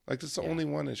year. Like, that's the only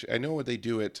one. I know what they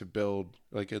do it to build.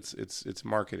 Like, it's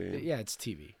marketing. Yeah, it's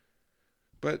TV.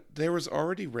 But there was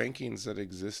already rankings that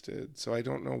existed, so I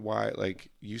don't know why. Like,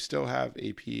 you still have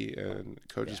AP and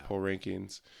coaches poll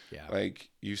rankings. Yeah. Like,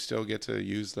 you still get to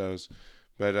use those.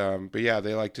 But yeah,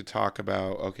 they like to talk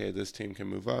about, okay, this team can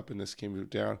move up and this can move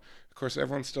down. Of course,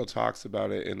 everyone still talks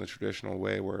about it in the traditional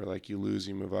way, where like you lose,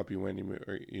 you move up, you win, you move,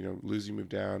 or lose, you move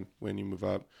down, win, you move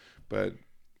up. But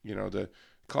the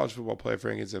college football playoff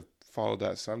rankings have followed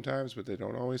that sometimes, but they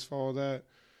don't always follow that.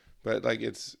 But like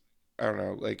I don't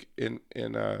know, like in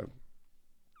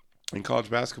college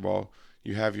basketball,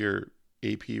 you have your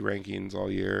AP rankings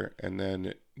all year, and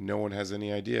then no one has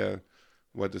any idea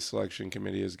what the selection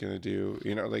committee is going to do.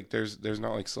 Like there's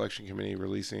not like selection committee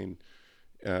releasing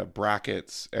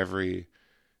brackets every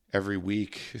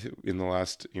week in the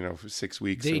last 6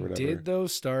 weeks. They or whatever. did though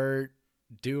start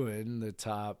doing the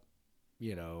top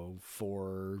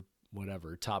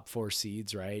top 4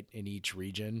 seeds, right, in each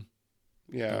region.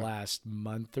 Yeah. The last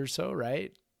month or so,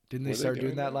 right? Didn't they start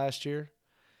doing that last year?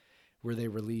 Where they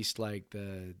released like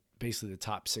basically the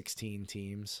top 16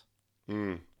 teams.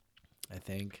 I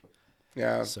think.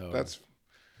 Yeah. So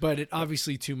but it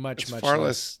obviously much far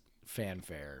less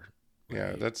fanfare. Right?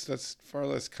 Yeah, that's far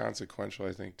less consequential,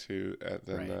 I think, too,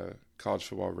 than the college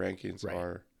football rankings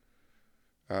are.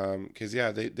 Because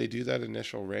they do that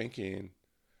initial ranking,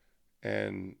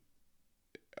 and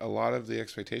a lot of the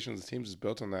expectations of the teams is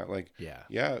built on that. Like,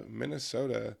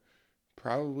 Minnesota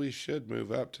probably should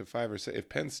move up to 5 or 6. If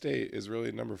Penn State is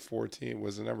really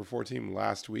was the number 4 team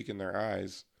last week in their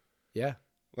eyes. Yeah.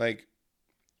 Like,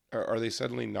 are they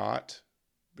suddenly not?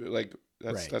 Like,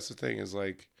 that's the thing is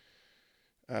like,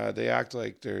 they act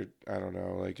like they're, I don't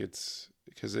know, like it's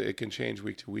because it can change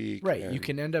week to week. Right. You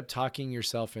can end up talking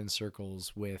yourself in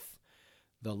circles with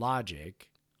the logic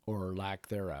or lack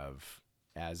thereof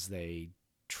as they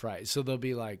try. So they'll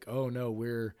be like, oh no,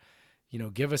 we're,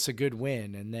 give us a good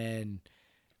win. And then,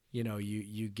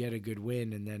 you get a good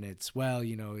win and then it's,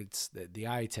 it's the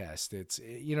eye test. It's,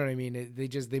 you know what I mean?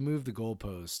 They move the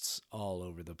goalposts all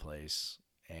over the place,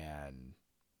 and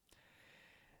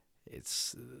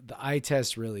it's the eye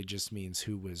test really just means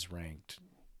who was ranked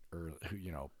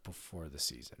before the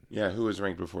season. Yeah. Who was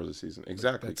ranked before the season.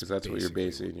 Exactly. Because that's what you're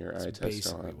basing your eye test on.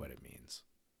 Basically what it means.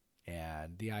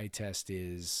 And the eye test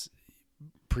is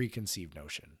preconceived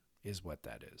notion is what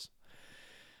that is.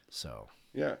 So,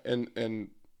 yeah. And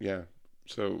yeah.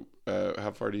 So,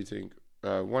 how far do you think,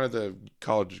 one of the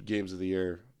college games of the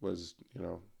year was,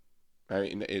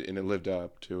 and it lived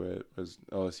up to it, was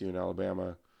LSU and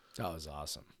Alabama. That was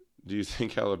awesome. Do you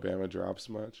think Alabama drops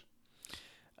much?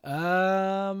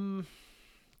 I don't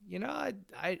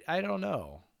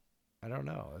know.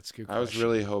 That's a good question. I was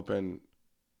really hoping,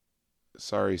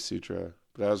 sorry, Sutra,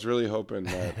 but I was really hoping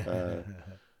that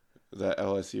that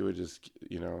LSU would just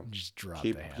drop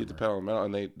keep the pedal on the metal,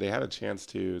 and they had a chance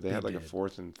to. They had like did. a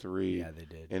 4th and 3 they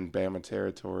did. in Bama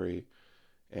territory,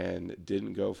 and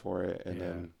didn't go for it, and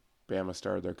then Bama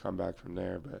started their comeback from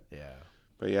there.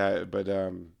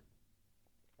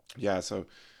 So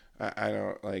I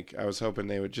don't like. I was hoping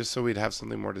they would just so we'd have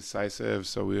something more decisive,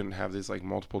 so we wouldn't have these like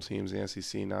multiple teams in the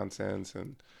SEC nonsense.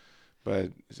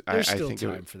 But There's I still think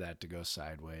time for that to go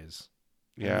sideways.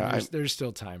 Yeah, I mean, there's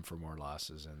still time for more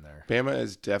losses in there. Bama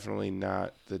is definitely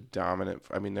not the dominant.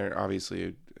 I mean, they're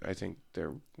obviously. I think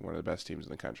they're one of the best teams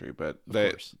in the country, but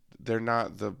they're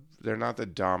not the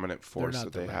dominant force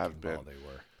that they have been. They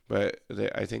were. But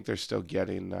I think they're still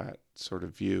getting that sort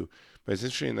of view. But it's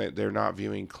interesting that they're not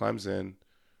viewing Clemson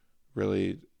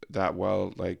really that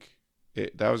well. Like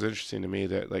that was interesting to me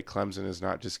that like Clemson is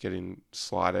not just getting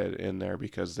slotted in there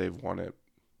because they've won it,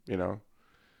 you know.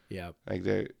 Yeah. Like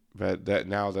but that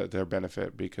now that their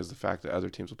benefit because the fact that other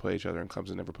teams will play each other and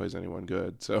Clemson never plays anyone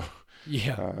good. So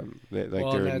yeah,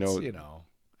 they're in no,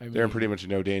 they're in pretty much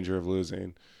no danger of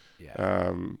losing.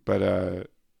 Yeah.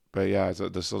 But yeah, so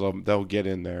they'll get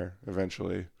in there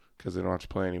eventually because they don't have to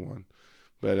play anyone.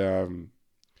 But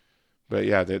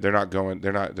yeah, they're not going.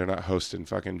 They're not hosting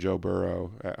fucking Joe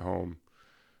Burrow at home.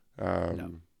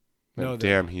 No,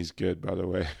 damn, he's good, by the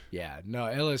way. Yeah, no,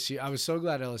 LSU. I was so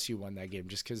glad LSU won that game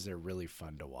just because they're really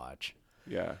fun to watch.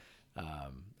 Yeah,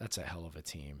 that's a hell of a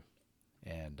team,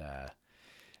 and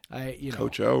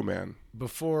Coach O, man.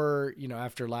 Before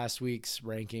after last week's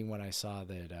ranking, when I saw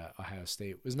that Ohio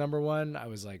State was number 1, I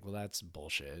was like, well, that's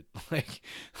bullshit. like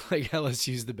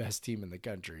LSU's the best team in the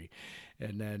country,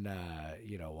 and then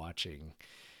watching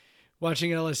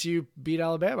LSU beat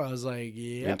Alabama, I was like,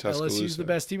 yeah, LSU's the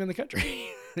best team in the country.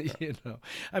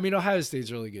 I mean, Ohio State's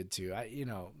really good too.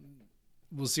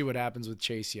 We'll see what happens with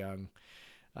Chase Young.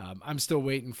 I'm still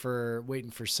waiting for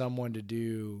someone to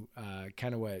do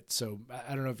kind of what. So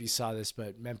I don't know if you saw this,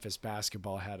 but Memphis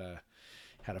basketball had a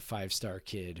 5-star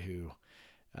kid who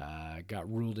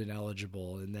got ruled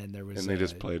ineligible, and then there was they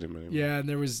just played him anyway. Yeah, and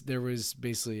there was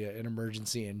basically an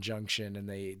emergency injunction, and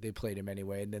they played him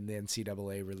anyway. And then the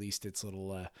NCAA released its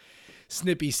little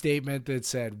snippy statement that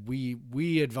said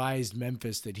we advised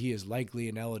Memphis that he is likely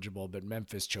ineligible, but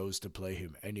Memphis chose to play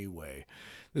him anyway.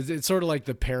 It's sort of like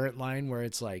the parent line where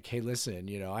it's like, hey, listen,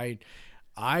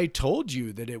 I told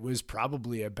you that it was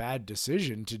probably a bad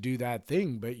decision to do that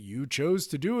thing, but you chose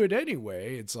to do it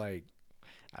anyway. It's like,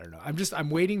 I don't know. I'm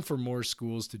waiting for more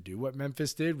schools to do what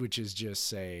Memphis did, which is just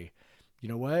say, you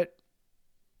know what?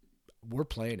 We're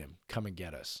playing him. Come and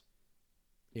get us.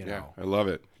 Yeah, I love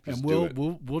it. And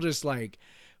we'll just like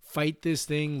fight this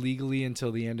thing legally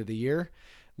until the end of the year.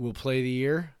 We'll play the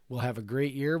year. We'll have a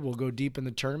great year. We'll go deep in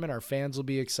the tournament. Our fans will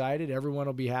be excited. Everyone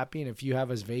will be happy. And if you have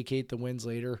us vacate the wins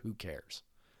later, who cares?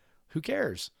 Who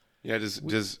cares? Yeah,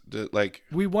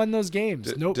 we won those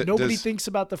games. Nobody thinks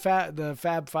about the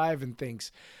Fab Five and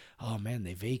thinks, oh man,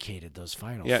 they vacated those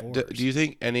Final Fours. Do you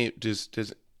think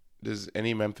does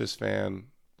any Memphis fan,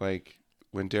 like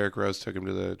when Derrick Rose took him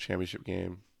to the championship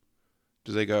game,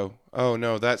 do they go, oh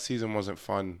no, that season wasn't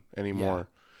fun anymore? Yeah.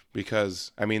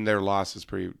 Because I mean their loss is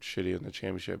pretty shitty in the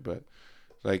championship, but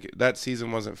like that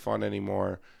season wasn't fun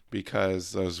anymore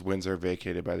because those wins are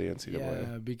vacated by the NCAA.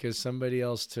 Yeah, because somebody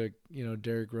else took,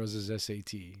 Derrick Rose's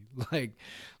SAT.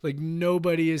 Like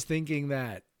nobody is thinking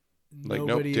that. Like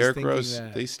Derrick Rose,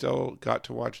 they still got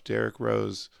to watch Derrick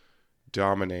Rose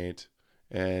dominate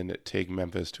and take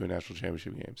Memphis to a national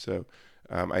championship game. So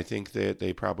I think that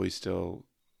they probably still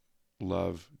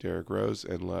love Derrick Rose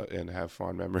and have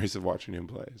fond memories of watching him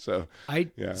play. So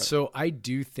I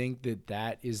do think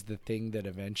that is the thing that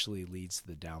eventually leads to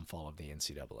the downfall of the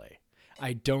NCAA.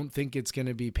 I don't think it's going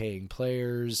to be paying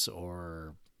players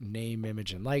or name,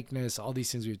 image, and likeness, all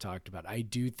these things we've talked about. I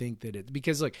do think that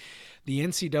because look, the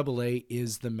NCAA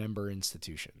is the member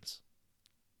institutions.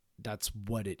 That's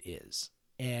what it is.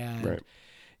 And right.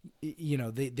 The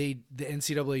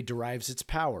NCAA derives its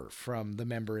power from the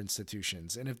member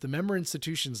institutions. And if the member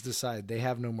institutions decide they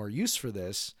have no more use for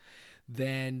this,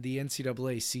 then the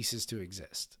NCAA ceases to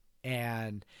exist.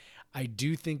 And I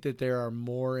do think that there are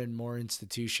more and more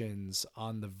institutions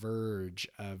on the verge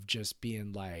of just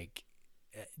being like,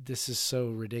 this is so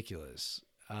ridiculous.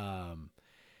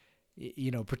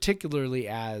 Particularly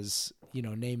as,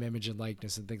 name, image, and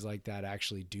likeness and things like that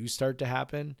actually do start to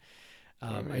happen.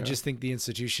 I just think the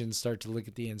institutions start to look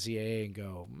at the NCAA and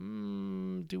go,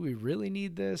 do we really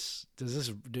need this? Does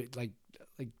this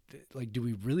do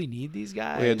we really need these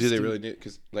guys? Well, yeah, do they really need?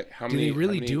 Because how many? Do they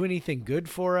really do anything good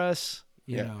for us?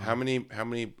 You know? How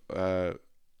many?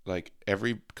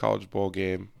 Every college bowl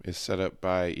game is set up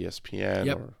by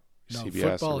ESPN or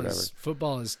CBS or whatever.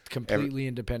 Football is completely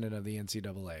independent of the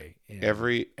NCAA in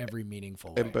every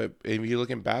meaningful way. But if you look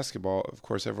in basketball, of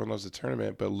course, everyone loves the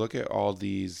tournament, but look at all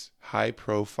these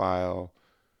high-profile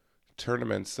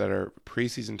tournaments that are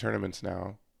preseason tournaments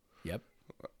now. Yep.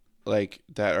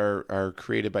 that are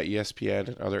created by ESPN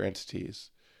and other entities.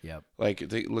 Yep. Like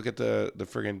they look at the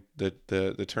friggin'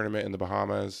 the tournament in the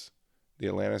Bahamas, the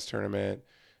Atlantis tournament,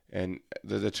 and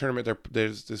the tournament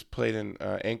there's this played in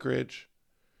Anchorage,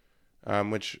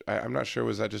 which I'm not sure,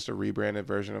 was that just a rebranded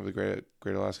version of the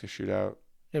Great Alaska Shootout?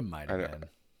 It might have been.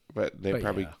 But they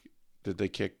probably did they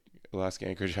kick Alaska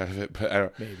Anchorage out of it, but I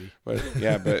don't. Maybe. But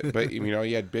yeah, but you know,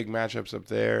 you had big matchups up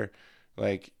there,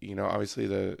 like, you know, obviously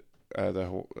the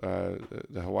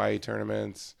Hawaii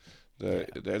tournaments.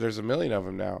 There's a million of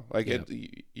them now. Like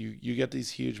you get these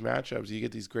huge matchups, you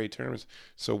get these great tournaments.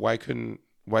 So why couldn't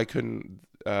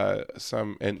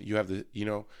some, and you have the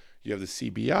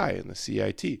CBI and the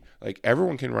CIT. Like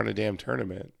everyone can run a damn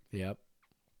tournament. Yep.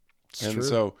 It's true.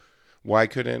 So why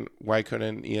couldn't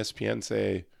ESPN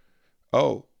say,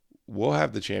 "Oh, we'll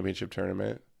have the championship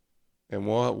tournament, and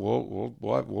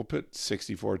we'll put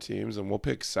 64 teams, and we'll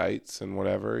pick sites and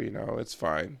whatever, you know, it's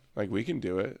fine. Like we can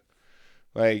do it."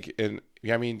 Like, and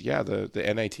I mean, yeah, the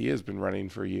NIT has been running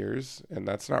for years, and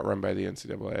that's not run by the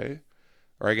NCAA,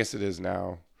 or I guess it is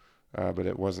now, but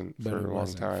it wasn't for a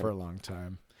long time. For a long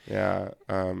time. Yeah.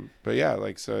 But yeah,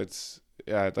 like, so it's,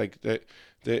 yeah, like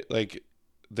like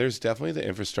there's definitely the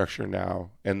infrastructure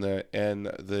now, and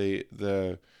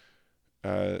the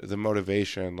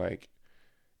motivation, like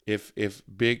if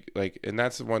big, like, and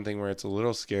that's the one thing where it's a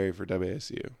little scary for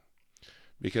WSU,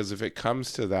 because if it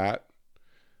comes to that,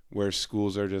 where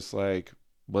schools are just like,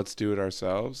 let's do it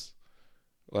ourselves,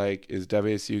 like, is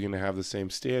WSU going to have the same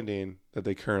standing that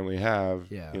they currently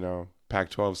have? Yeah. You know,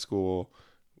 Pac-12 school,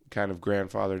 kind of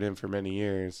grandfathered in for many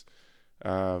years.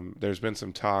 There's been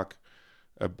some talk,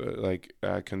 like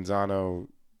John Canzano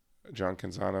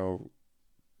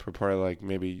purported, like,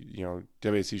 maybe, you know,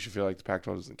 WSU should feel like the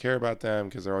Pac-12 doesn't care about them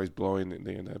because they're always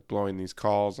blowing these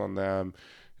calls on them.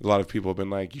 A lot of people have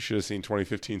been like, you should have seen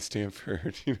 2015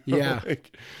 Stanford. You know? Yeah.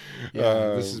 Like,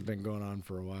 this has been going on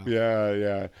for a while.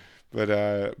 Yeah.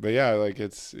 But yeah, like,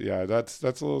 it's, yeah, that's a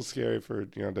little scary for,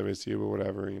 you know, WSU, but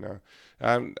whatever, you know.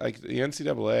 Like the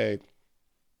NCAA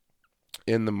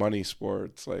in the money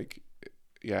sports, like,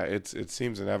 yeah, it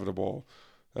seems inevitable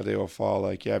that they will fall.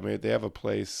 Like, yeah, maybe they have a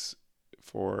place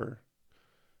for,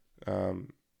 you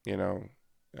know,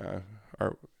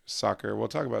 our soccer. We'll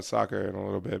talk about soccer in a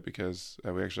little bit because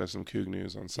we actually have some Coug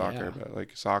news on soccer, but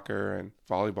like soccer and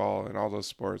volleyball and all those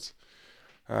sports.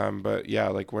 But yeah,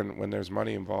 like when there's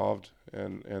money involved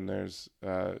and there's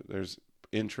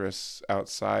interests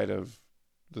outside of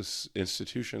the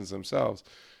institutions themselves,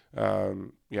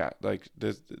 yeah, like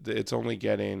it's only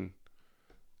getting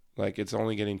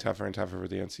tougher and tougher for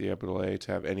the NCAA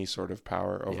to have any sort of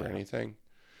power over anything,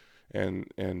 and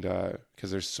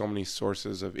because there's so many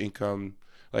sources of income.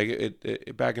 Like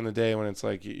it back in the day when it's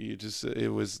like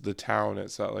it was the town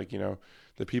itself, like, you know,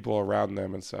 the people around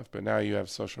them and stuff. But now you have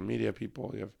social media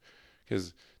people.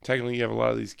 Because technically you have a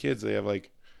lot of these kids. They have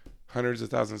like hundreds of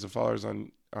thousands of followers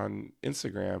on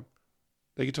Instagram.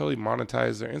 They could totally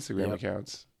monetize their Instagram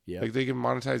accounts. Yeah. Like they can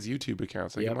monetize YouTube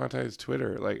accounts. They can monetize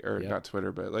Twitter, like, or not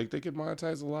Twitter, but like they could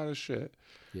monetize a lot of shit.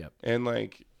 Yep. And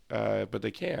like, but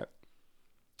they can't.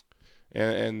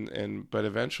 But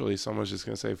eventually someone's just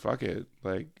gonna say, fuck it,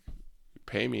 like,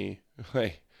 pay me,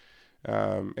 like,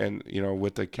 and, you know,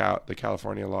 with the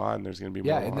California law, and there's gonna be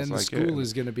more laws, and then the like school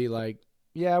is gonna be like,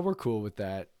 yeah, we're cool with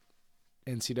that.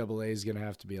 NCAA is gonna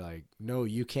have to be like, no,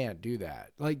 you can't do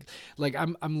that. Like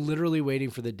I'm literally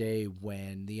waiting for the day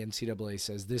when the NCAA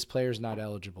says this player's not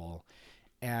eligible,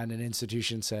 and an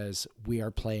institution says we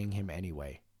are playing him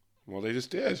anyway. Well, they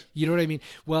just did. You know what I mean?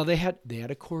 Well, they had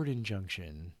a court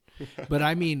injunction. But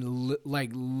I mean,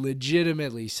 like,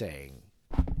 legitimately saying,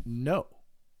 no,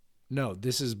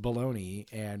 this is baloney,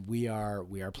 and we are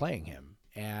playing him.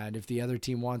 And if the other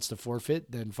team wants to forfeit,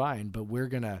 then fine. But we're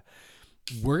gonna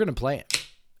play him,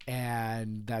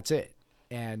 and that's it.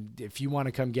 And if you want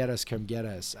to come get us, come get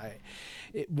us.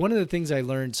 One of the things I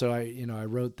learned, so I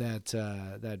wrote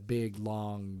that big,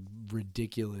 long,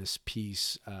 ridiculous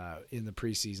piece in the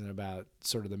preseason about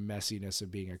sort of the messiness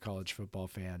of being a college football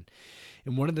fan.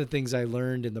 And one of the things I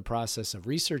learned in the process of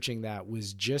researching that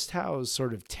was just how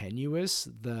sort of tenuous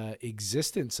the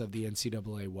existence of the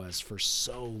NCAA was for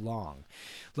so long.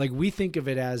 Like, we think of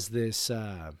it as this,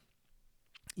 I'm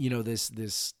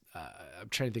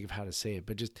trying to think of how to say it,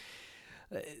 but just,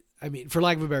 I mean, for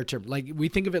lack of a better term, like, we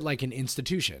think of it like an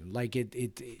institution. Like it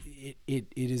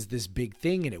is this big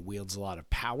thing, and it wields a lot of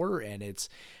power, and it's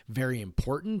very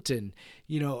important, and,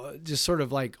 you know, just sort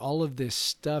of like all of this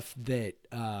stuff that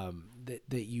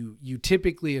that you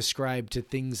typically ascribe to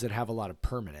things that have a lot of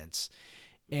permanence.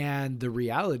 And the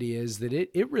reality is that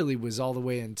it really was all the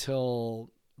way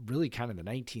until really kind of the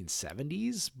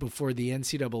 1970s before the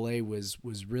NCAA was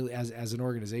really, as an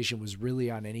organization, was really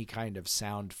on any kind of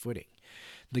sound footing.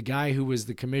 The guy who was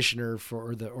the commissioner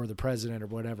for, or the president or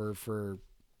whatever for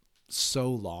so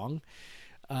long,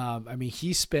 I mean,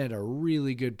 he spent a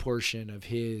really good portion of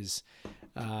his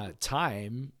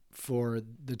time, for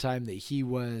the time that he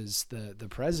was the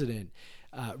president,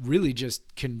 really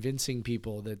just convincing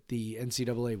people that the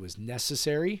NCAA was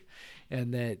necessary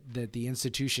and that the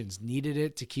institutions needed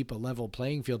it to keep a level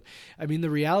playing field. I mean, the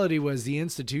reality was the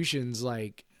institutions,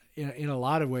 like, in a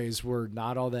lot of ways, were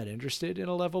not all that interested in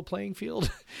a level playing field.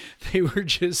 They were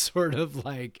just sort of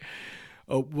like,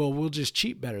 oh, well, we'll just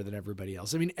cheat better than everybody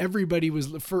else. I mean, everybody was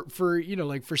for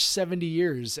 70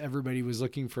 years, everybody was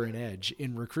looking for an edge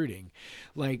in recruiting.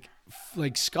 Like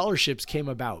scholarships came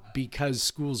about because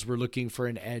schools were looking for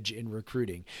an edge in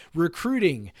recruiting.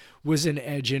 Recruiting was an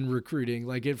edge in recruiting.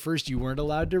 Like, at first you weren't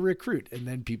allowed to recruit, and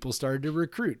then people started to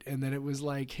recruit. And then it was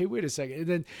like, hey, wait a second. And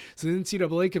then, so the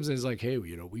NCAA comes in and is like, hey,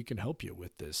 we can help you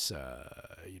with this,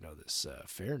 this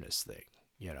fairness thing.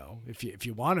 If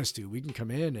you want us to, we can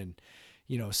come in and,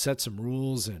 set some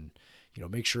rules and,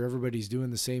 make sure everybody's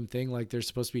doing the same thing like they're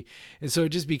supposed to be. And so it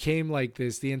just became like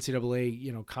this, the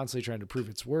NCAA, constantly trying to prove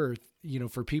its worth,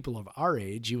 for people of our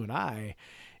age, you and I.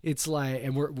 It's like,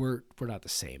 and we're not the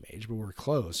same age, but we're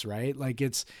close, right? Like,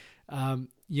 it's,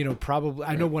 probably,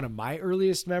 I know one of my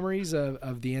earliest memories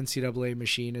of the NCAA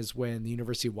machine is when the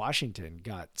University of Washington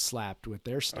got slapped with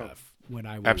their stuff when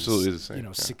I was, absolutely the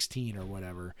same, 16 or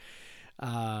whatever.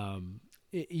 And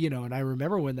I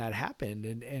remember when that happened,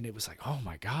 and it was like, oh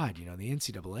my God, the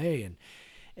NCAA,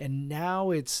 and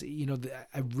now it's,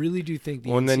 I really do think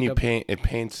the and then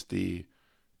NCAA,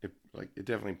 it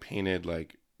definitely painted,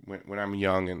 like, when I'm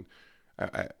young, and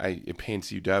it paints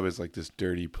UW as like this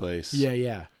dirty place.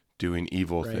 Yeah. Doing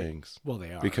evil things. Well,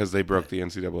 they are, because they broke the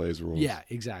NCAA's rules. Yeah,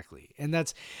 exactly. And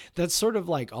that's sort of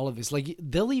like all of this. Like,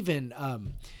 they'll even,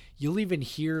 you'll even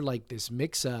hear like this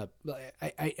mix up.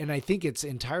 I think it's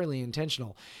entirely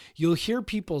intentional. You'll hear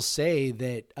people say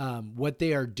that what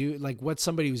they are doing, like what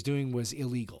somebody was doing, was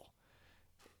illegal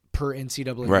per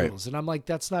NCAA rules. And I'm like,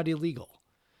 that's not illegal.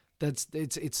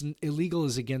 It's illegal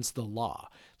is against the law.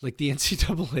 Like, the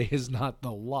NCAA is not the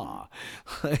law.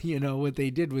 What they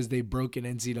did was they broke an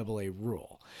NCAA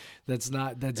rule. That's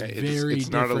very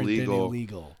different than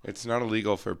illegal. It's not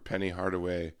illegal for Penny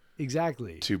Hardaway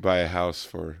exactly to buy a house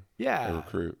for a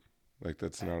recruit. Like,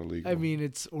 that's not illegal. I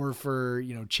mean, or for,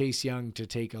 Chase Young to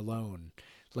take a loan.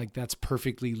 Like, that's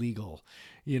perfectly legal.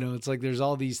 It's like there's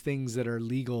all these things that are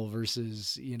legal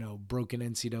versus, broken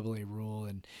NCAA rule.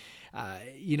 And,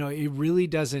 it really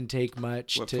doesn't take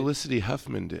much. What Felicity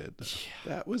Huffman did,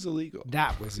 that was illegal.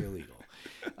 That was illegal.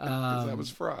 That was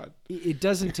fraud. It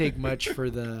doesn't take much for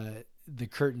the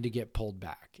curtain to get pulled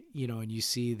back, and you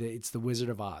see that it's the Wizard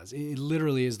of Oz. It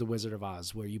literally is the Wizard of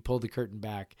Oz, where you pull the curtain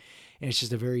back and it's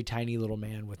just a very tiny little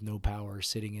man with no power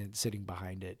sitting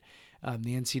behind it.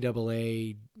 The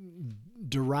NCAA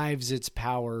derives its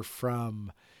power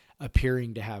from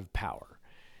appearing to have power.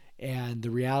 And the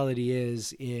reality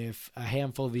is, if a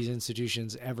handful of these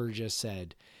institutions ever just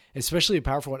said, especially a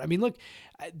powerful one, I mean, look,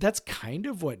 that's kind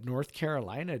of what North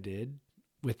Carolina did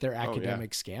with their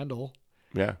academic scandal.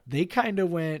 Yeah. They kind of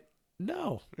went,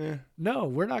 no,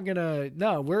 we're not going to,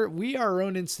 we are our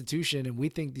own institution, and we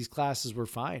think these classes were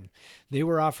fine. They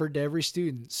were offered to every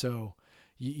student. So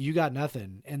you got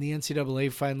nothing. And the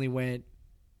NCAA finally went,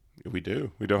 we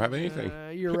don't have anything.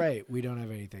 You're right. We don't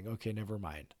have anything. Okay, never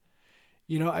mind.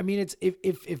 I mean, it's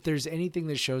if there's anything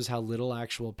that shows how little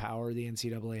actual power the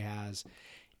NCAA has,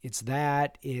 it's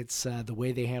that. It's the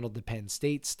way they handled the Penn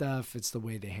State stuff. It's the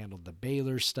way they handled the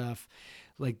Baylor stuff.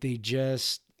 Like, they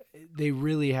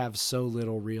really have so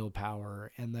little real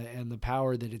power, and the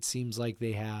power that it seems like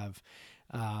they have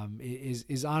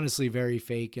is honestly very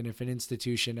fake. And if an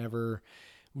institution ever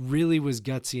really was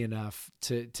gutsy enough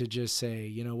to just say,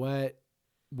 you know what,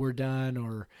 we're done,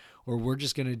 or we're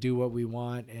just going to do what we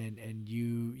want, and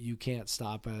you can't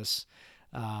stop us.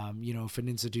 If an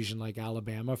institution like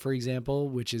Alabama, for example,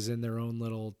 which is in their own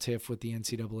little tiff with the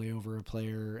NCAA over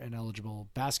an eligible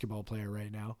basketball player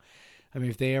right now. I mean,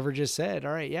 if they ever just said,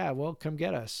 all right, yeah, well, come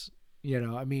get us,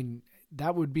 I mean,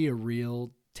 that would be a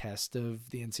real test of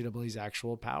the NCAA's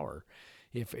actual power.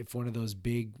 If one of those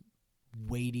big,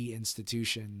 weighty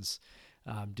institutions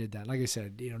did that. Like I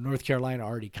said, North Carolina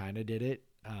already kind of did it.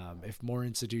 If more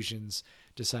institutions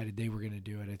decided they were going to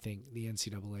do it, I think the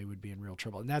NCAA would be in real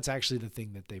trouble. And that's actually the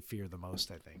thing that they fear the most,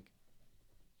 I think.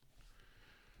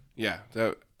 Yeah.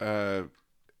 The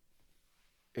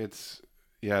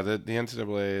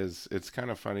NCAA it's kind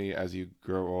of funny as you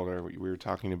grow older. We were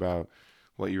talking about,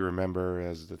 what you remember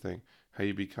as the thing, how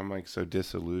you become like so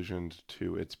disillusioned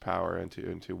to its power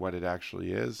and to what it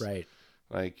actually is. Right.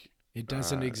 Like, It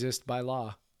doesn't exist by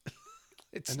law.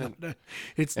 It's and not then, a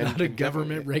it's not a and definitely,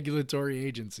 government regulatory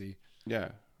agency. yeah,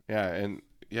 yeah, and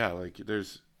yeah, like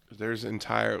there's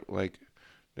entire like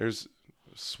there's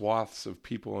swaths of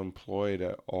people employed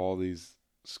at all these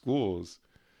schools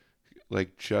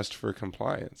like just for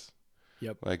compliance.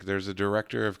 Yep. Like there's a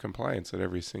director of compliance at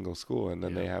every single school, and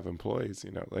then Yep. they have employees.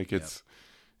 Like Yep.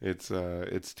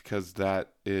 it's because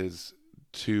that is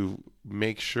to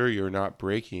make sure you're not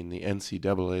breaking the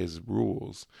NCAA's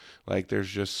rules. Like there's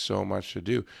just so much to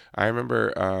do. I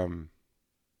remember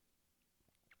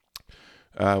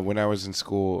when I was in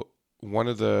school, one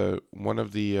of the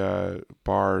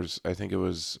bars, I think it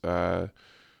was uh,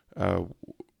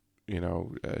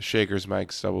 Shakers,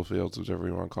 Mike's, Stubblefields, whatever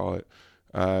you want to call it,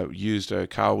 used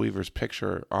Kyle Weaver's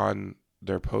picture on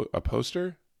their a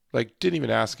poster. Like, didn't even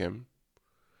ask him.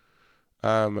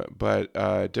 But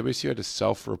WSU had to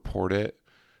self-report it,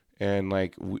 and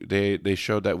like they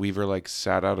showed that Weaver like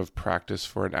sat out of practice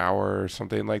for an hour or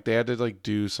something. Like they had to like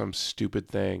do some stupid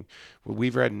thing.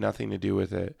 Weaver had nothing to do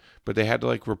with it, but they had to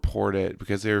like report it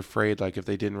because they were afraid like if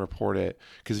they didn't report it,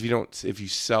 because if you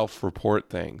self-report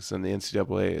things in the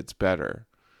NCAA, it's better.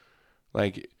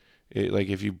 Like like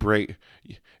if you break,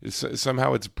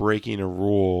 somehow it's breaking a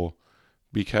rule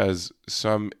because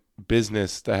some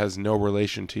business that has no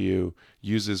relation to you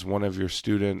uses one of your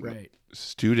Right.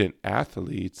 student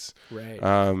athletes Right.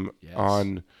 Yes.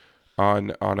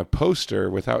 on a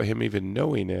poster without him even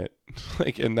knowing it.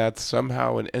 Like, and that's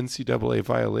somehow an NCAA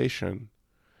violation.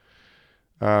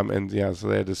 And yeah, so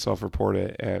they had to self-report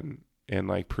it and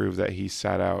like prove that he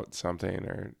sat out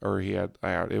something or he had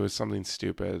it was something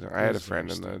stupid. I had a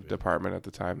friend in the department at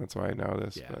the time, that's why I know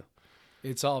this. Yeah. But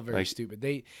It's all very like, stupid.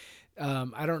 They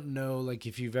I don't know like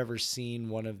if you've ever seen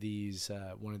one of these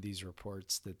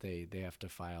reports that they have to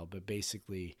file, but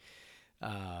basically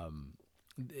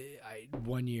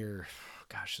one year,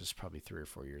 gosh, this is probably 3 or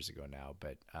 4 years ago now,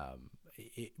 but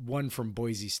one from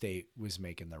Boise State was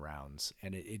making the rounds,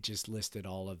 and it just listed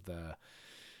all of the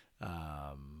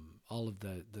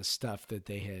stuff that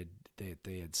they had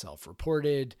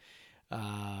self-reported,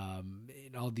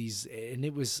 and all these, and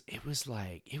it was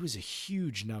a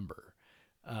huge number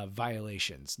of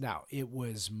violations. Now it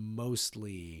was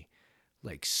mostly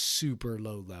like super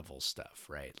low level stuff,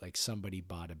 right? Like somebody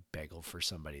bought a bagel for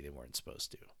somebody they weren't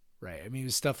supposed to, right? I mean, it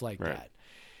was stuff like right. that.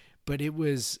 But it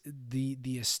was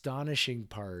the astonishing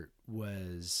part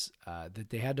was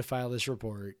that they had to file this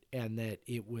report, and that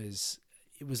it was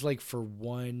like for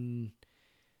one,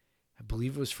 I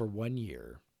believe it was for 1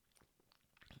 year,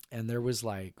 and there was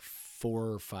like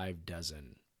 4 or 5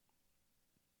 dozen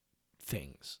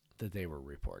things that they were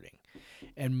reporting,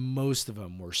 and most of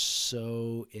them were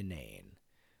so inane,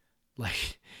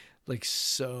 like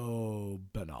so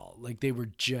banal, like they were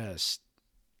just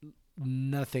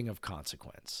nothing of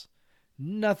consequence,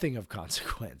 and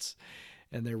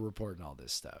they're reporting all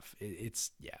this stuff. It's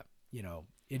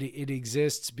it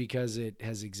exists because it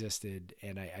has existed,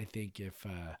 and I think if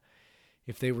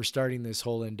they were starting this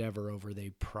whole endeavor over, they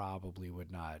probably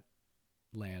would not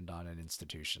land on an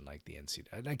institution like the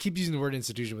NCAA. And I keep using the word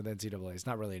institution with NCAA. It's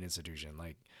not really an institution,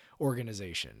 like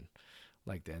organization,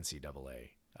 like the NCAA.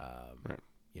 Right.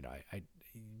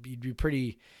 You'd be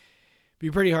pretty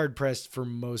hard pressed for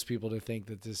most people to think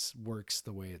that this works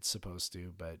the way it's supposed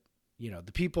to. But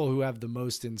the people who have the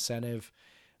most incentive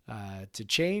to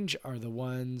change are the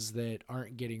ones that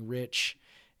aren't getting rich,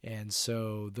 and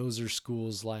so those are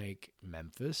schools like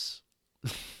Memphis.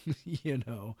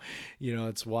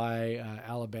 It's why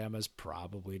Alabama's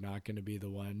probably not going to be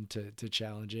the one to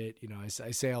challenge it.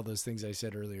 I say all those things I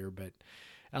said earlier, but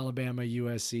Alabama,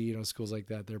 USC, schools like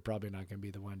that, they're probably not going to be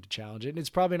the one to challenge it. And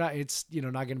it's probably not,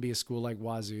 not going to be a school like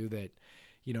Wazoo that,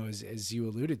 as you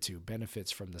alluded to,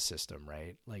 benefits from the system,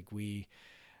 right? Like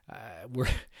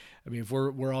if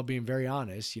we're all being very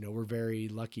honest, we're very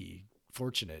lucky,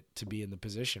 fortunate to be in the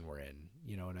position we're in,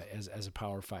 as a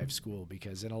Power 5 school,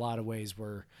 because in a lot of ways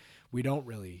we don't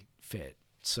really fit.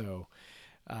 So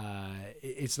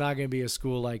it's not going to be a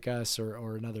school like us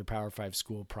or another Power 5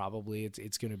 school. Probably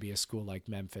it's going to be a school like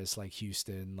Memphis, like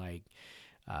Houston, like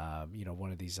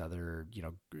one of these other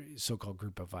so-called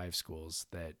Group of 5 schools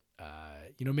that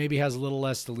maybe has a little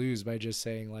less to lose by just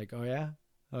saying like, oh yeah,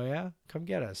 come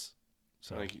get us.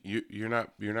 So like you're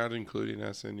not including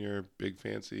us in your big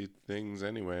fancy things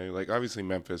anyway. Like obviously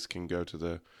Memphis can go to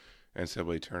the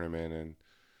NCAA tournament, and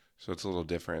so it's a little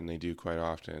different, and they do quite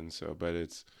often. So, but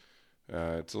it's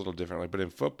a little different. Like, but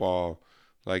in football,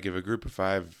 like if a Group of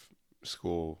 5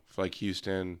 school like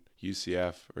Houston,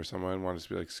 UCF, or someone wanted to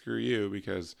be like, screw you,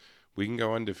 because we can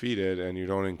go undefeated and you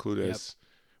don't include us.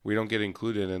 We don't get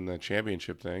included in the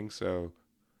championship thing. So,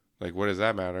 like, what does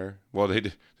that matter? Well, they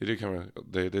did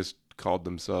they just called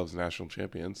themselves national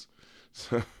champions.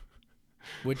 So,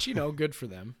 which, good for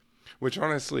them. which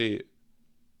honestly,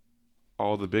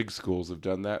 all the big schools have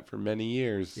done that for many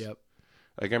years. Yep.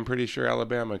 Like, I'm pretty sure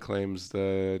Alabama claims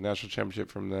the national championship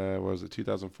from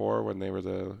 2004 when they were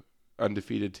the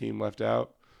undefeated team left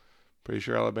out. Pretty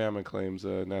sure Alabama claims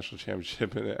a national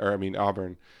championship,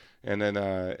 Auburn. And then,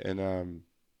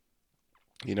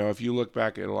 if you look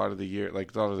back at a lot of a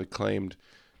lot of the claimed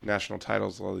national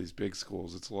titles, a lot of these big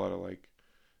schools, it's a lot of like,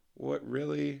 what,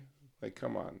 really? Like,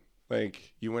 come on.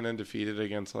 Like, you went undefeated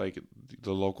against like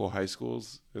the local high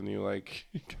schools and you like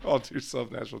called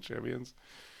yourself national champions.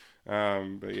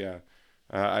 But yeah,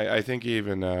 I think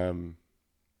even,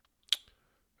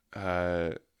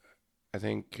 I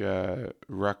think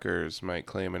Rutgers might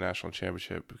claim a national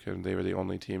championship because they were the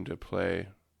only team to play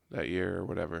that year or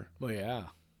whatever. Well, yeah,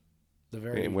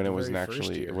 it wasn't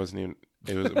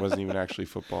even actually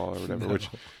football or whatever. No. Which,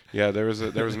 yeah, there was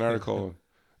an article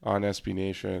on SB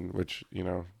Nation, which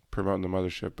promoting the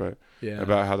mothership, but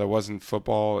about how that wasn't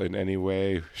football in any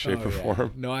way, shape, or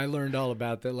form. No, I learned all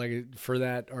about that. Like, for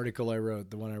that article I wrote,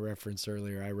 the one I referenced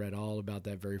earlier, I read all about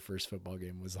that very first football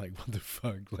game. Was like, what the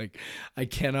fuck? Like, I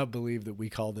cannot believe that we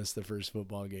call this the first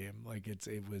football game. Like, it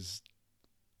was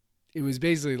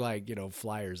basically like,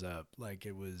 flyers up. Like,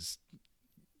 it was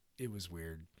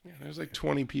weird. Yeah, there's like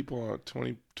 20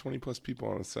 plus people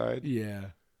on the side. Yeah.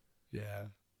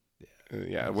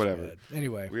 Whatever. Bad.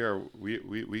 Anyway,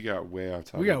 we got way off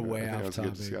topic. We got way off topic. That was a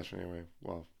good discussion anyway.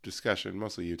 Well, discussion,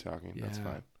 mostly you talking. Yeah. That's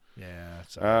fine. Yeah.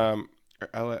 Sorry.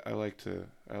 I like to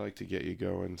get you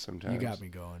going sometimes. You got me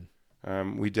going.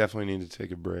 We definitely need to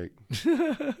take a break.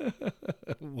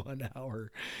 1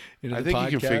 hour. I think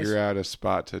podcast? You can figure out a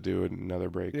spot to do another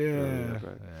break. Yeah. Earlier,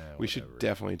 but we should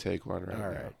definitely take one right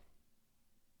now.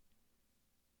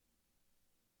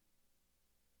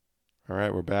 All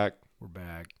right, we're back.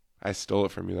 I stole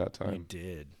it from you that time. You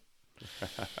did.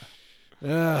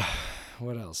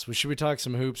 What else? Should we talk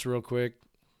some hoops real quick?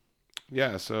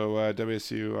 Yeah, so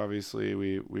WSU, obviously,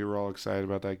 we were all excited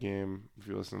about that game. If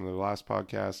you listen to the last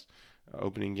podcast,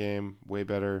 opening game, way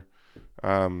better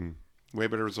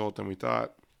result than we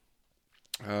thought.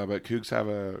 But Cougs have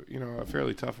a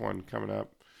fairly tough one coming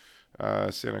up.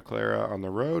 Santa Clara on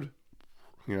the road,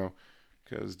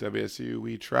 because WSU,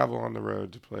 we travel on the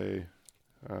road to play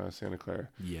Santa Clara.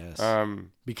 Yes.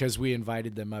 Because we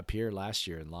invited them up here last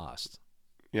year and lost.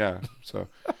 Yeah. So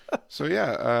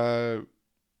yeah.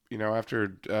 After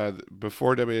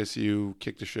before WSU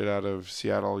kicked the shit out of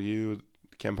Seattle U,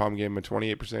 Ken Palm gave them a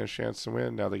 28% chance to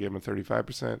win. Now they gave them a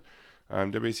 35%.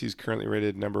 WSU is currently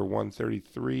rated number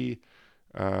 133.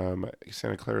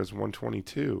 Santa Clara is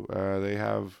 122. They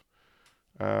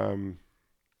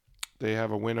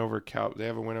have a win over They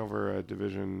have a win over a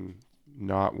Division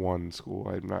not one school.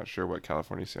 I'm not sure what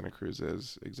California Santa Cruz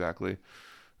is exactly.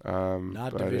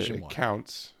 Not Division it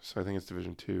counts, so I think it's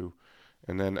Division 2.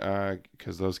 And then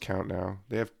because those count now,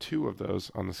 they have 2 of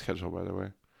those on the schedule. By the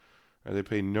way, they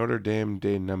play Notre Dame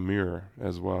de Namur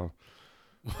as well.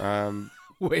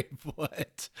 Wait,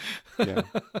 what? Yeah.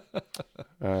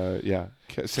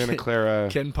 Santa Clara.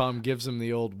 Ken Palm gives them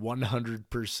the old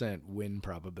 100% win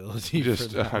probability.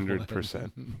 Just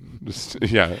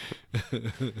 100%. Yeah.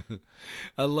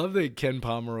 I love that Ken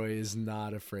Pomeroy is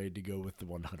not afraid to go with the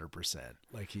 100%.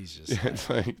 Like, he's just. It's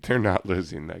like they're not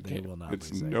losing that game. They will not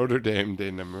it's lose Notre Dame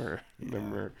de Namur.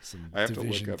 I have to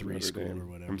look up Notre Dame. Or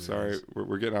whatever. I'm sorry,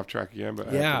 we're getting off track again, but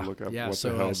I have to look up what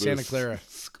the hell Santa this Clara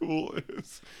school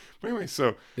is. But anyway,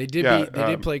 so they did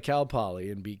play Cal Poly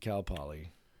and beat Cal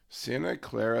Poly. Santa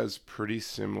Clara is pretty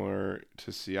similar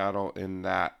to Seattle in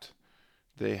that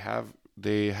they have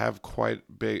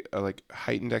quite big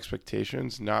heightened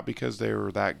expectations, not because they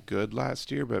were that good last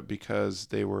year, but because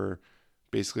they were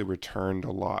basically returned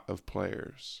a lot of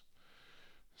players.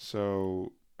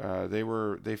 So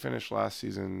they finished last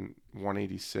season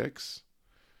 186,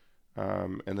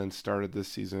 and then started this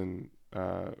season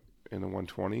in the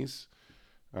 120s.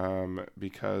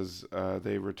 Because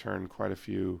they returned quite a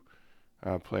few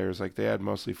players. Like, they had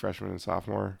mostly freshmen and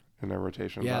sophomore in their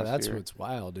rotation. Yeah, that's year. What's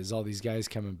wild is all these guys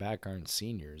coming back aren't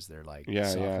seniors. They're like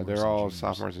they're all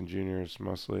sophomores and juniors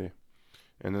mostly,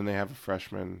 and then they have a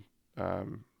freshman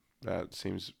that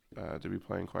seems to be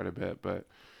playing quite a bit. But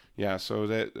so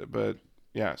a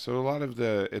lot of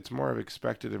it's more of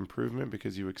expected improvement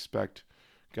because you expect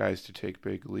guys to take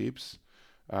big leaps.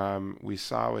 We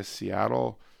saw with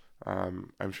Seattle.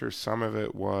 I'm sure some of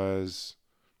it was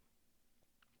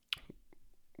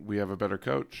we have a better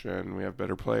coach and we have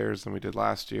better players than we did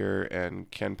last year, and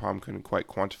Ken Palm couldn't quite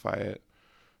quantify it.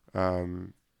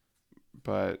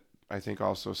 But I think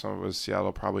also some of us,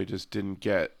 Seattle probably just didn't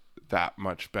get that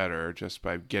much better just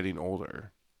by getting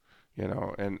older,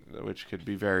 and which could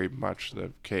be very much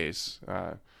the case.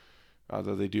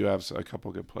 Although they do have a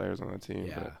couple good players on the team.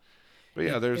 Yeah. But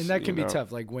yeah, and that can be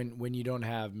tough. Like when you don't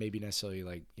have maybe necessarily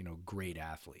like, great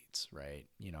athletes, right?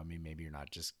 I mean, maybe you're not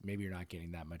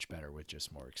getting that much better with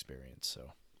just more experience.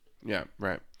 So yeah,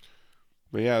 right.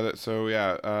 But yeah,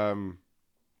 a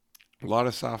lot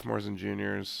of sophomores and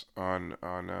juniors on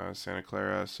Santa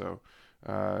Clara. So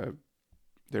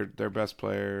their best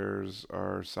players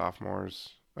are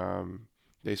sophomores.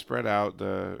 They spread out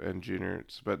and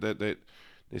juniors, but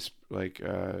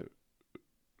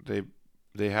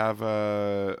they have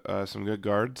some good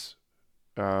guards,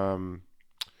 and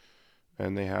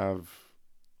they have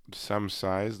some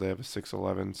size. They have a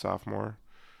 6'11" sophomore.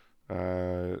 They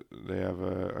have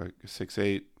a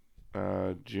 6'8"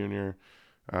 junior.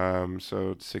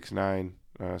 So 6'9".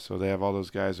 So they have all those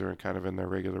guys who are kind of in their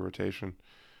regular rotation.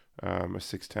 A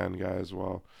 6'10" guy as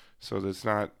well. So that's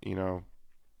not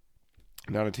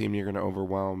not a team you're going to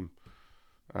overwhelm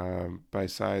by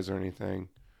size or anything.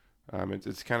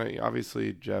 It's kind of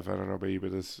obviously, Jeff. I don't know about you,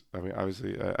 but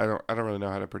obviously, I don't really know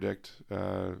how to predict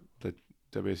the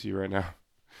WSU right now.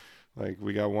 Like,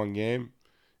 we got one game,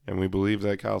 and we believe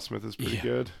that Kyle Smith is pretty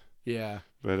good. Yeah.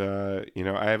 But I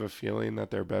have a feeling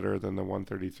that they're better than the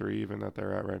 133 even that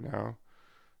they're at right now,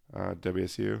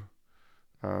 WSU.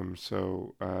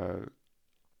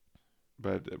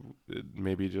 But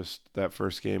maybe just that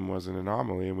first game was an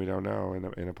anomaly, and we don't know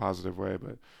in a positive way.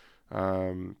 But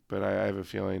I have a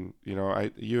feeling, you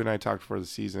and I talked before the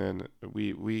season.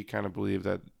 We kind of believe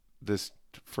that this,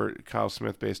 for Kyle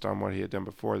Smith, based on what he had done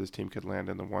before, this team could land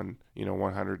in the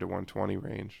 100 to 120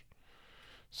 range.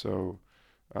 So,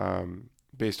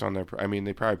 based on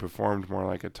they probably performed more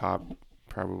like a top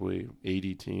probably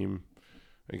 80 team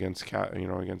against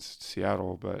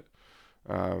Seattle, but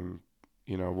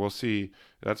we'll see.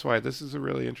 That's why this is a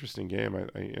really interesting game. I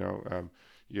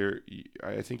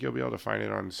think you'll be able to find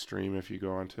it on stream if you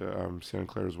go onto Santa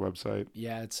Clara's website.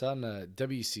 Yeah, it's on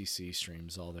WCC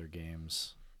streams all their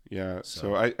games. Yeah,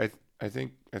 so I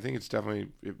think it's definitely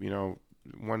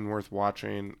one worth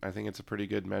watching. I think it's a pretty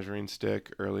good measuring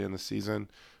stick early in the season.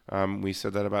 We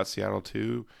said that about Seattle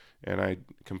too, and I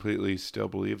completely still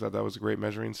believe that was a great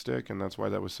measuring stick, and that's why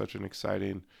that was such an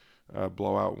exciting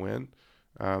blowout win.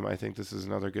 I think this is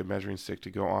another good measuring stick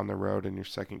to go on the road in your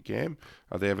second game.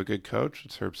 They have a good coach.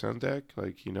 It's Herb Sendek.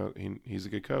 He's a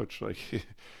good coach.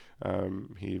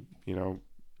 He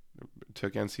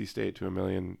took NC State to 1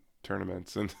 million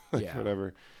tournaments and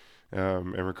whatever,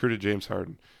 and recruited James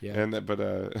Harden. Yeah.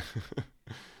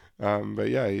 But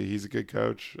yeah, he's a good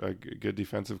coach, a good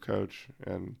defensive coach,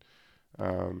 and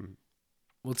well,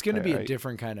 it's going to be a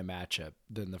different kind of matchup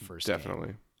than the first game.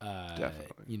 Definitely.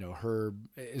 Herb,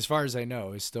 as far as I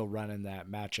know, is still running that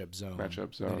matchup zone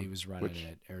that he was running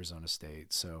at Arizona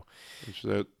State. So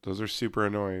those are super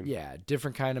annoying. Yeah,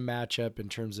 different kind of matchup in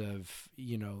terms of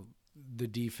the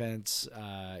defense.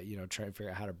 Trying to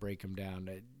figure out how to break them down.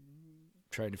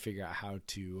 Trying to figure out how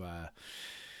to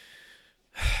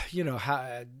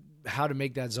how to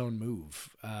make that zone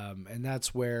move. And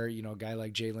that's where, a guy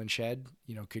like Jalen Shedd,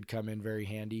 could come in very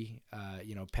handy,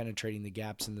 penetrating the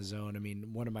gaps in the zone. I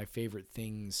mean, one of my favorite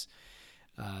things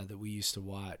that we used to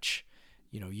watch,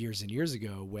 years and years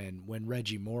ago when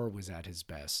Reggie Moore was at his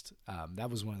best, that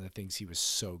was one of the things he was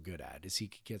so good at, is he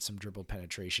could get some dribble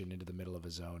penetration into the middle of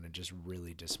a zone and just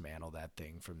really dismantle that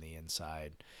thing from the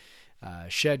inside.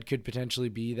 Shedd could potentially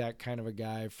be that kind of a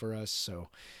guy for us. So,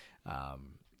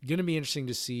 going to be interesting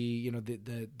to see.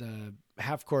 The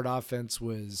half court offense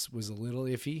was a little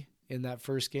iffy in that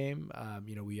first game.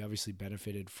 We obviously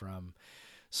benefited from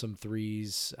some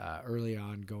threes early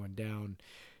on going down.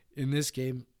 In this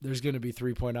game, there's going to be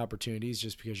 3-point opportunities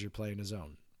just because you're playing a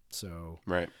zone. So,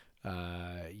 right.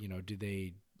 Do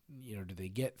they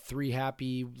get three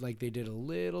happy like they did a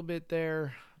little bit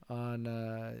there on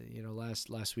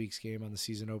last week's game on the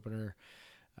season opener?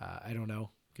 I don't know.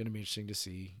 Going to be interesting to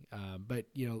see. But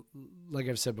like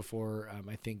I've said before,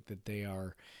 I think that they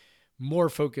are more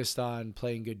focused on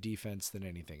playing good defense than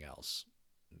anything else.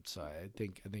 So I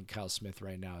think Kyle Smith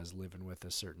right now is living with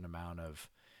a certain amount of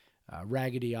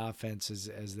raggedy offense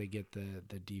as they get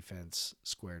the defense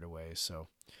squared away. So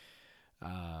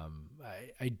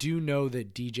I do know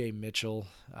that DJ Mitchell,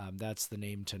 that's the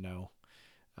name to know.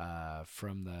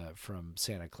 From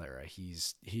Santa Clara.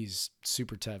 He's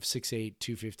super tough, 6'8",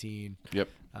 215. Yep.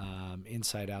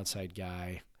 Inside outside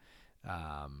guy.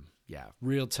 Yeah,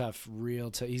 real tough.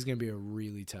 He's going to be a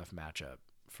really tough matchup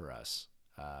for us.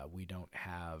 We don't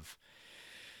have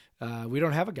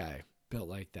a guy built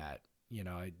like that.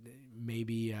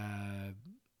 Maybe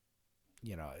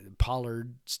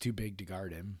Pollard's too big to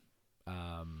guard him.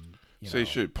 You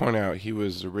should point out he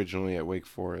was originally at Wake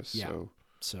Forest. Yeah.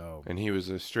 So and he was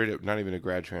a straight up, not even a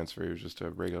grad transfer. He was just a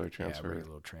regular transfer. Yeah,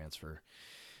 regular transfer.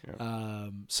 Yeah.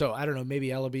 So I don't know. Maybe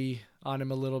Ellaby on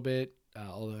him a little bit.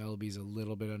 Although Ellaby's a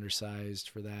little bit undersized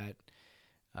for that.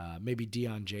 Maybe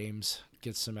Deion James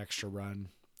gets some extra run.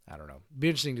 I don't know. Be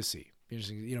interesting to see.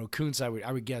 Kuntz. I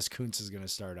would guess Kuntz is going to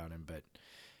start on him, but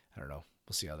I don't know.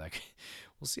 We'll see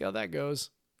how that goes.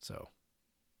 So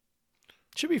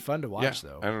should be fun to watch,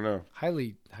 though. I don't know.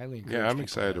 Highly encouraged. Yeah, I'm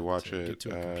excited to watch it. Get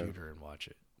to a computer and watch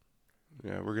it.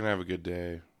 Yeah, we're gonna have a good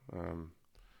day.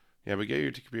 But get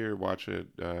your computer, watch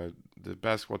it. The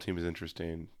basketball team is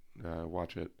interesting.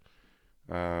 Watch it.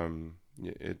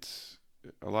 It's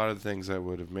a lot of the things that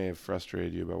may have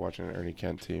frustrated you about watching an Ernie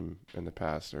Kent team in the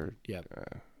past are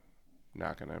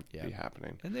not going to be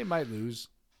happening. And they might lose,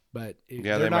 but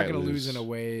they're not going to lose in a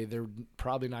way. They're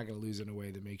probably not going to lose in a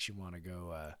way that makes you want to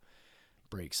go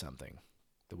break something,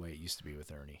 the way it used to be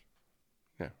with Ernie.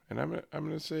 Yeah, and I'm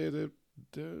going to say that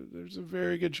there's a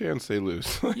very good chance they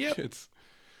lose.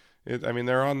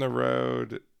 They're on the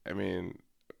road. I mean,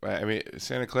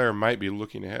 Santa Clara might be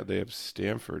looking ahead. They have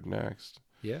Stanford next.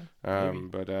 Yeah.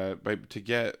 But to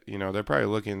get, they're probably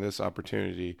looking at this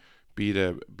opportunity, beat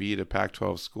a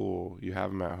Pac-12 school. You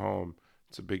have them at home.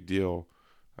 It's a big deal.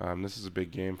 This is a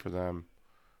big game for them.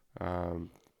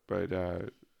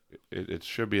 But it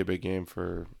should be a big game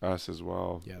for us as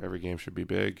well. Yep. Every game should be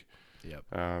big. Yep.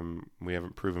 We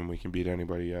haven't proven we can beat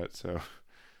anybody yet. So,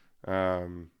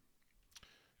 I'm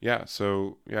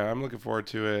looking forward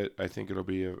to it. I think it'll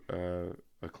be a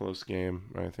close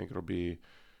game. I think it'll be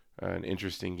an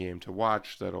interesting game to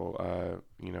watch that'll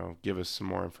give us some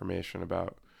more information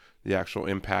about the actual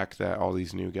impact that all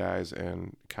these new guys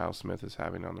and Kyle Smith is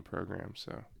having on the program.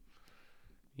 So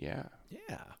yeah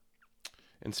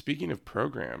And speaking of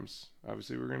programs,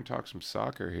 obviously we're going to talk some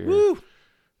soccer here. Woo!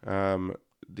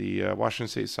 The Washington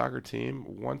State soccer team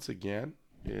once again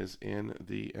is in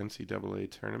the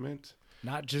NCAA tournament.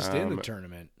 Not just in the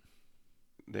tournament.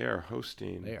 They are hosting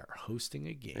a game. They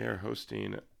are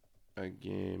hosting a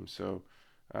game. So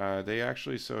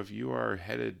if you are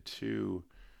headed to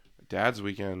Dad's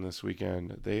Weekend this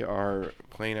weekend, they are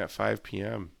playing at 5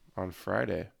 p.m. on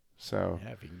Friday. So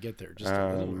if you can get there just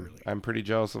a little early. I'm pretty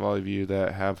jealous of all of you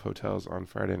that have hotels on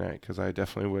Friday night, because I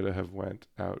definitely would have went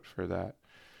out for that.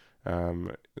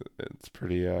 It's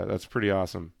pretty. That's pretty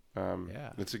awesome.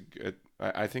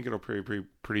 I think it'll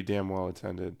pretty damn well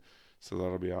attended, so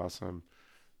that'll be awesome.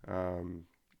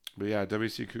 But yeah,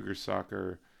 WC Cougars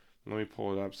soccer. Let me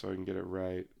pull it up so I can get it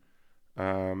right.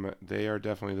 They are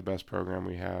definitely the best program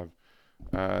we have.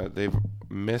 They've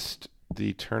missed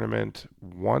the tournament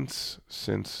twice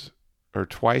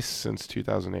since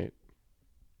 2008.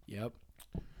 Yep.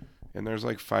 And there's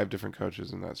like 5 different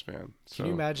coaches in that span. Can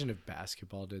you imagine if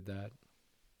basketball did that?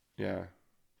 Yeah.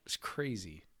 It's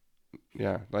crazy.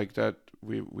 Yeah, like that.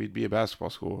 We'd be a basketball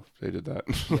school if they did that.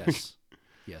 Yes.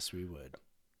 Yes, we would.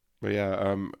 But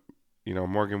yeah,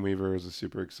 Morgan Weaver is a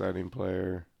super exciting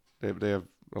player. They have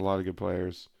a lot of good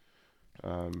players.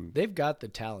 They've got the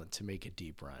talent to make a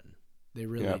deep run. They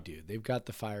really do. They've got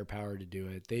the firepower to do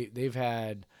it. They've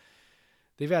had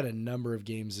a number of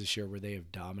games this year where they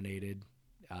have dominated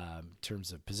in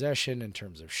terms of possession, in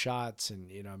terms of shots, and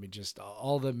just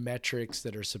all the metrics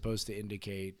that are supposed to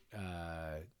indicate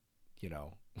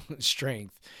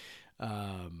strength.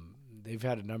 They've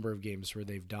had a number of games where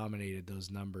they've dominated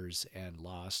those numbers and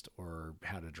lost or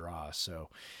had a draw. So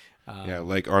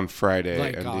like on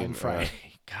Friday.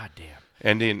 God damn.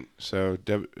 Ending. So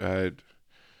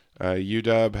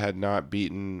UW had not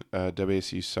beaten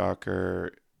WSU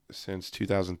soccer since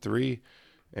 2003,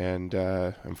 and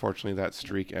unfortunately that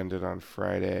streak ended on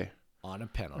Friday on a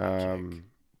penalty kick.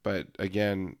 But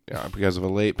again, because of a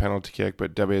late penalty kick,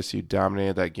 but WSU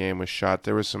dominated that game with shot.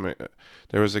 So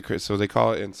they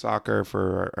call it in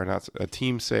soccer a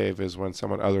team save is when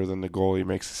someone other than the goalie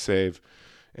makes a save,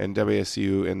 and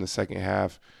WSU in the second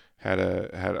half had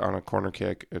on a corner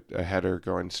kick a header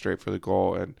going straight for the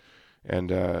goal,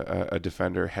 and a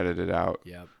defender headed it out.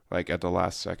 Yep. Like at the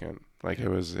last second, it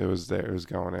was there, it was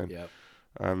going in. Yep.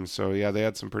 So yeah, they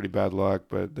had some pretty bad luck,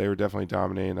 but they were definitely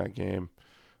dominating that game.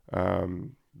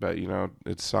 But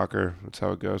it's soccer. That's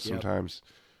how it goes sometimes.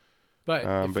 But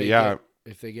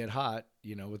if they get hot,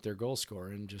 with their goal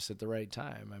scoring just at the right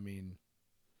time,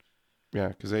 yeah,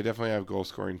 because they definitely have goal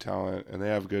scoring talent, and they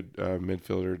have good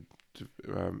midfielder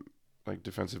like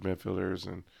defensive midfielders,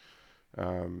 and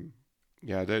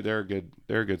yeah, they're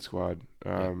a good squad.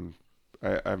 I'm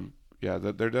yeah,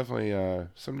 they're definitely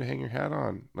something to hang your hat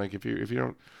on. Like if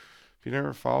you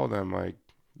never follow them, like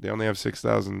they only have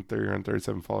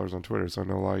 6,337 followers on Twitter, so I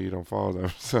know a lot of you don't follow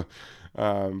them. So,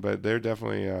 but they're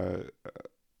definitely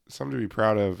something to be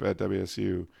proud of at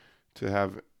WSU, to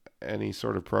have any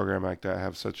sort of program like that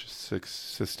have such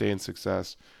sustained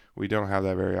success. We don't have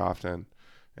that very often,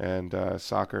 and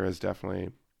soccer has definitely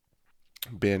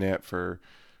been it for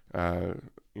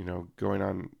going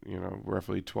on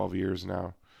roughly 12 years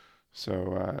now.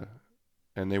 So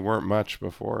and they weren't much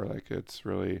before. Like it's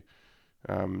really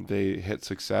they hit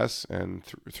success, and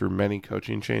through many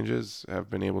coaching changes have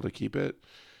been able to keep it.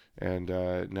 And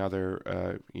now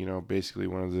they're basically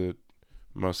one of the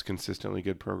most consistently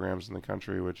good programs in the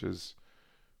country, which is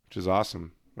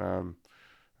awesome.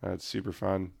 It's super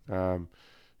fun.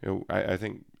 I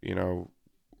think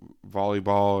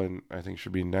volleyball, and I think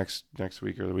should be next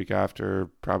week or the week after.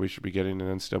 Probably should be getting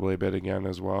an NCAA bid again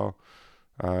as well.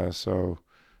 So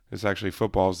it's actually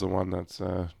football is the one that's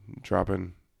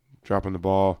dropping the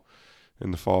ball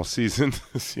in the fall season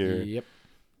this year. Yep.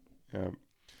 Yeah.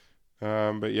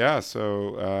 But yeah,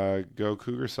 so go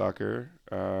Cougar soccer.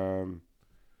 I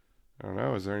don't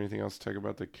know. Is there anything else to talk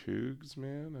about the Cougs,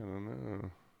 man? I don't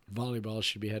know. Volleyball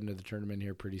should be heading to the tournament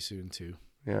here pretty soon too.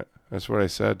 Yeah, that's what I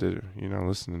said. You're not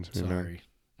listening to me, Sorry.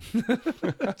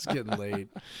 It's getting late.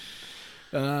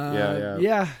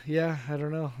 Yeah. I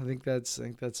don't know. I think that's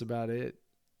about it.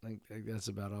 I think that's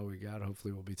about all we got.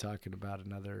 Hopefully, we'll be talking about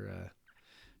another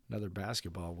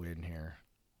basketball win here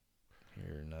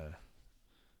in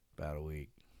about a week.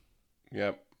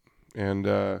 Yep. And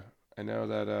I know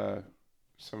that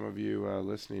some of you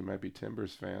listening might be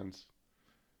Timbers fans.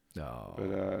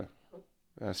 No.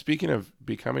 But speaking of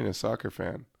becoming a soccer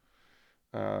fan,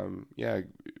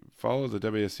 follow the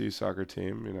WSU soccer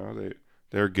team.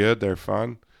 They're good. They're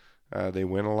fun. They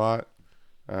win a lot.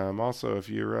 Also, if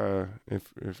you're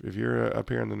if you're up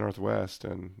here in the Northwest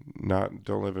and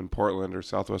don't live in Portland or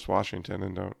Southwest Washington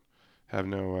and don't have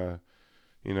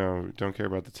don't care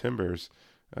about the Timbers,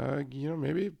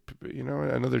 maybe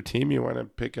another team you want to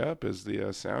pick up is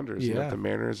the Sounders. Yeah. The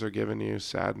Mariners are giving you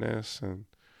sadness, and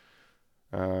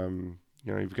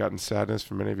you've gotten sadness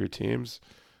from many of your teams.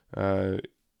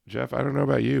 Jeff, I don't know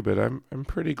about you, but I'm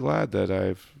pretty glad that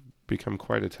I've become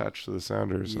quite attached to the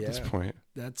Sounders at this point.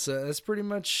 That's pretty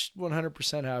much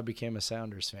 100% how I became a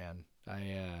Sounders fan.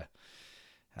 I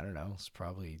don't know, it's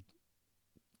probably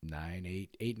 9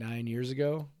 years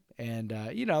ago. And,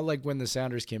 like when the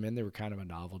Sounders came in, they were kind of a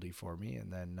novelty for me.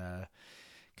 And then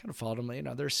kind of followed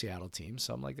them. They're a Seattle team.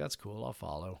 So I'm like, that's cool. I'll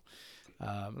follow.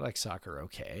 Like soccer,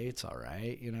 okay, it's all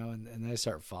right. And then I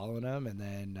start following them. And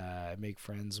then I make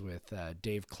friends with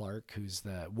Dave Clark, who's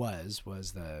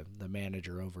was the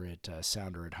manager over at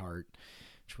Sounder at Heart,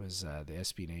 which was the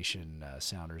SB Nation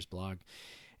Sounders blog.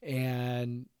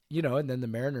 And, and then the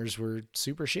Mariners were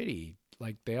super shitty,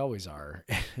 like they always are.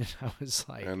 And I was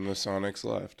like, and the Sonics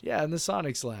left. Yeah, and the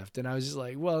Sonics left. And I was just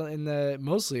like, well,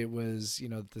 mostly it was,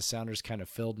 the Sounders kind of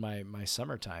filled my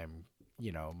summertime,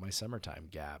 my summertime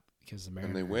gap, because the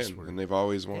Mariners and they win, and they've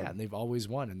always won. Yeah, and they've always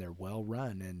won, and they're well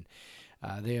run, and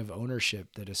they have ownership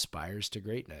that aspires to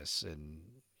greatness, and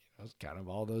kind of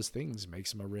all those things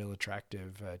makes them a real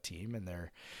attractive team, and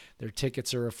their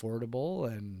tickets are affordable,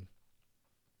 and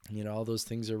all those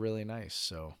things are really nice.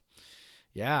 So,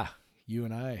 yeah, you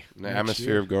and I. The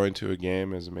atmosphere of going to a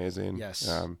game is amazing. Yes.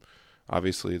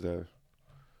 Obviously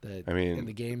and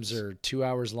the games are 2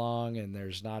 hours long, and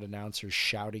there's not announcers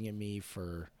shouting at me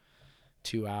for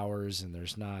 2 hours, and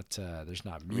there's not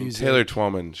music. Taylor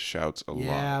Twellman shouts a lot.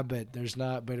 Yeah, but there's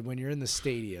not. But when you're in the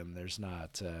stadium, there's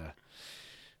not PA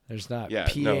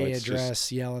address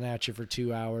just yelling at you for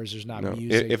 2 hours. There's not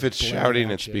music. If it's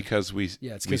shouting, it's because we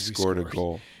scored a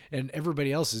goal, and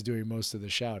everybody else is doing most of the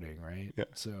shouting, right? Yeah.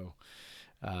 So,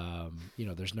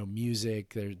 there's no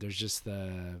music. There's just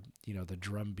the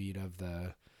drum beat of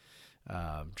the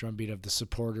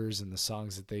supporters and the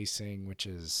songs that they sing, which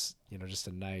is just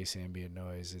a nice ambient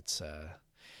noise. It's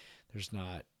there's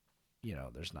not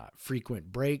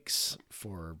frequent breaks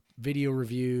for video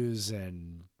reviews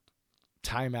and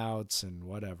timeouts and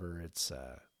whatever. It's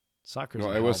soccer's a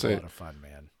lot of fun,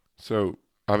 man. So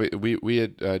we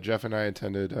had Jeff and I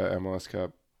attended MLS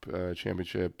Cup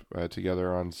championship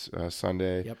together on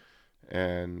Sunday. Yep.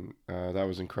 And that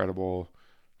was incredible.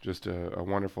 Just a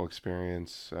wonderful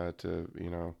experience. The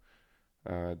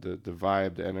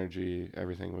vibe, the energy,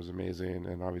 everything was amazing,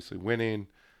 and obviously winning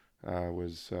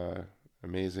was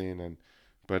amazing.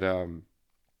 But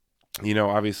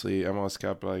obviously MLS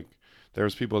Cup, like there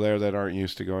was people there that aren't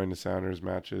used to going to Sounders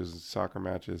matches, soccer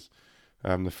matches.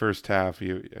 The first half,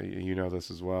 you know this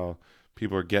as well.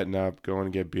 People are getting up, going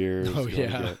to get beers,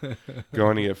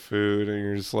 going to get food, and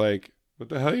you're just like, what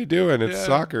the hell are you doing? It's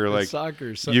soccer. It's like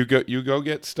soccer. So you go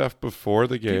get stuff before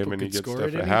the game, and you get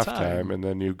stuff at halftime, and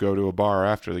then you go to a bar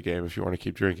after the game if you want to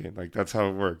keep drinking. Like that's how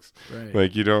it works. Right.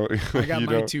 Like you don't. I got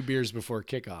my 2 beers before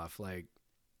kickoff. Like,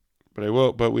 but I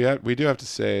will. But we do have to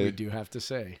say. We do have to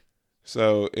say.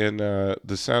 So in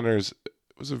the Sounders,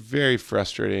 it was a very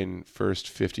frustrating first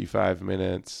 55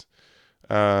 minutes.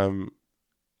 And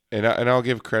I'll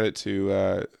give credit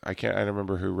to I don't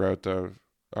remember who wrote the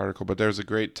article, but there's a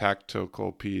great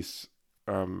tactical piece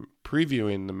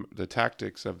previewing the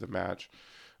tactics of the match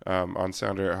on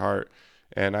Sounder at Heart,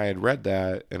 and I had read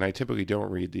that, and I typically don't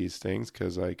read these things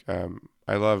because like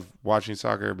I love watching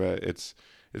soccer, but it's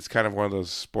kind of one of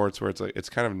those sports where it's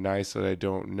kind of nice that I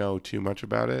don't know too much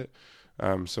about it,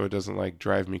 so it doesn't like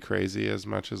drive me crazy as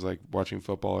much as like watching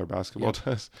football or basketball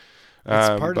does.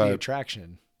 It's part of the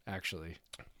attraction, actually.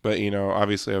 But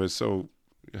obviously I was so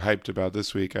hyped about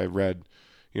this week. I read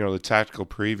the tactical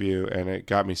preview, and it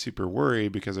got me super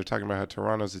worried because they're talking about how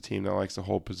Toronto's a team that likes to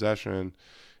hold possession,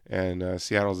 and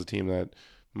Seattle's a team that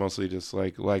mostly just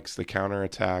likes the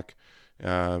counterattack.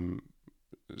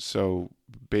 So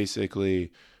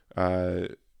basically,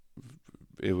 it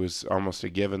was almost a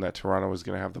given that Toronto was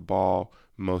going to have the ball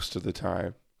most of the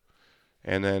time.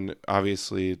 And then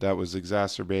obviously that was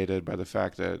exacerbated by the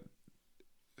fact that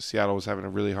Seattle was having a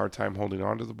really hard time holding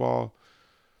on to the ball.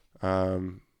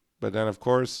 But then, of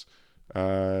course,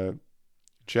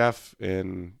 Jeff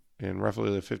in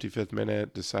roughly the 55th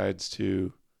minute decides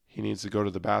he needs to go to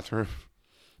the bathroom.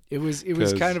 It was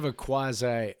kind of a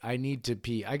quasi, I need to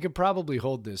pee. I could probably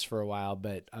hold this for a while,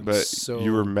 but so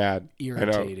you were mad.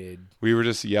 Irritated. We were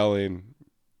just yelling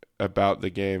about the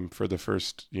game for the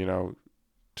first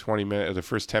 20 minutes, the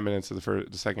first 10 minutes of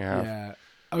the second half. Yeah.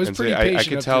 I was pretty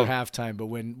patient up to halftime, but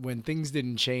when things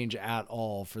didn't change at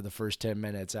all for the first 10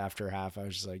 minutes after half, I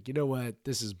was just like, you know what?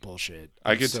 This is bullshit.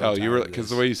 I could tell you were, because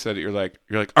the way you said it, you're like,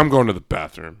 I'm going to the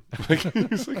bathroom. I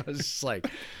was just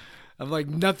like, I'm like,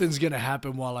 nothing's going to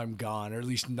happen while I'm gone, or at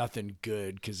least nothing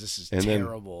good, because this is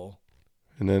terrible.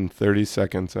 And then 30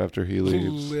 seconds after he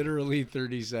leaves. Literally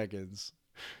 30 seconds.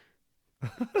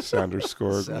 Sounders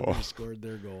scored a goal. Sounders scored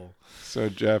their goal. So,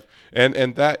 Jeff,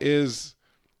 and that is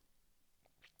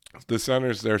the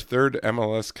Sounders, their third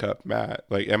MLS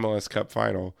Cup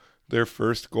final, their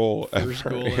first goal ever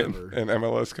in an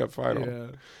MLS Cup final. Yeah.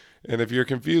 And if you're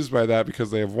confused by that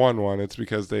because they have won one, it's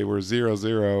because they were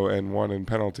 0-0 and won in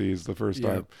penalties the first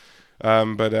time.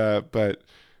 But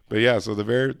yeah, so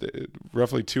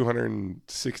roughly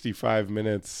 265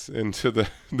 minutes into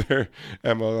their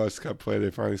MLS Cup play, they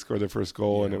finally scored their first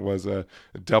goal, and it was a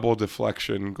double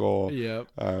deflection goal. Yep.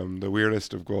 The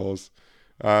weirdest of goals.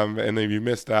 And then you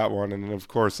missed that one, and then of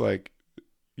course, like,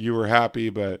 you were happy,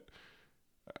 but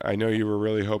I know you were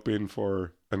really hoping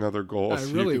for another goal. I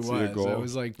really was. I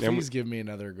was like, please give me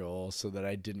another goal so that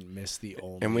I didn't miss the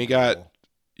only. And we got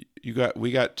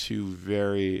 2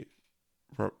 very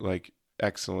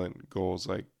excellent goals,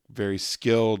 like very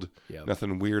skilled. Yep.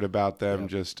 Nothing weird about them. Yep.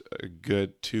 Just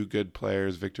two good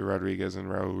players, Victor Rodriguez and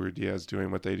Raul Diaz, doing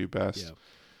what they do best. Yep.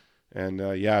 And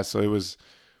so it was.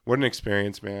 What an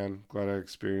experience, man. Glad I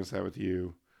experienced that with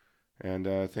you. And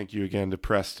thank you again to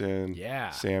Preston,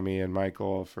 Sammy, and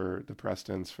Michael for the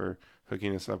Prestons for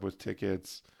hooking us up with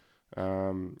tickets,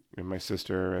 and my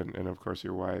sister, and of course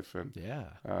your wife. And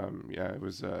it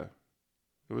was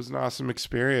an awesome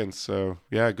experience. So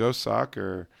go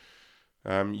soccer.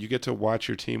 You get to watch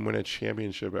your team win a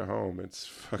championship at home. It's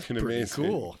fucking amazing.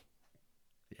 Cool.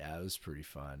 Yeah, it was pretty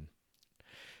fun.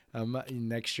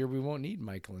 Next year we won't need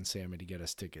Michael and Sammy to get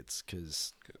us tickets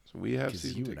because you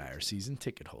and I are season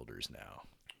ticket holders now.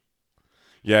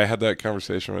 Yeah, I had that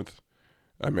conversation with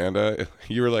Amanda.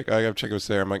 You were like, I got to check with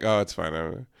Sarah. I'm like, oh, it's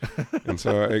fine. And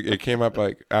so it came up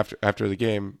like after the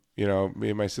game, me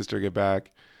and my sister get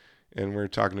back, and we're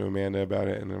talking to Amanda about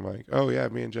it, and I'm like, oh yeah,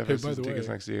 me and Jeff have season tickets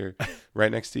next year, right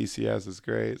next to ECS. It's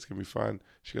great. It's gonna be fun.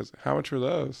 She goes, how much were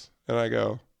those? And I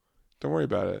go, don't worry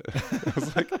about it. I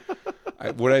was like.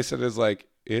 What I said is like,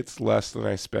 it's less than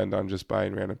I spend on just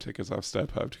buying random tickets off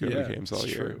StubHub to go to games all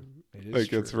year. True.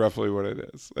 It's roughly what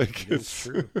it is. It's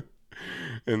true.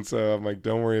 And so I'm like,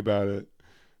 don't worry about it.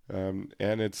 And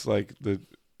it's like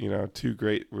we have 2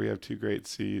 great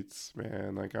seats,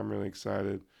 man. Like, I'm really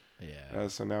excited. Yeah.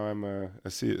 So now I'm a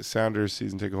Sounders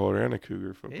season ticket holder and a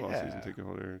Cougar football season ticket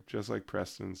holder, just like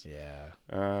Preston's. Yeah.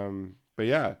 But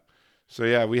yeah. So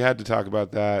yeah, we had to talk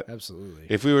about that. Absolutely.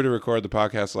 If we were to record the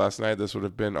podcast last night, this would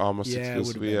have been almost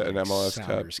exclusively an MLS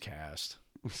Sounders Cup. cast.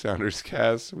 Sounders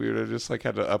cast. We would have just like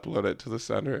had to upload it to the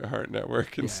Sounder at Heart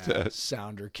Network instead.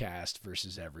 Sounder cast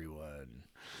versus everyone.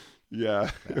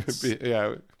 Yeah.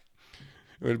 It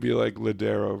would be like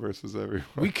Ladero versus everyone.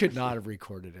 We could not have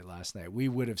recorded it last night. We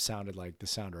would have sounded like the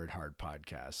Sounder at Heart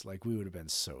podcast. Like we would have been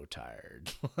so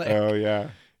tired. Like, oh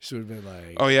yeah. She would have been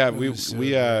like, oh yeah,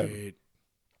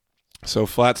 so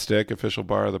Flat Stick, official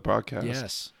bar of the podcast.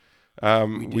 Yes.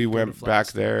 We went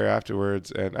back there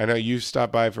afterwards, and I know you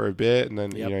stopped by for a bit, and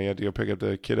then you had to go pick up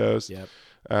the kiddos. Yep.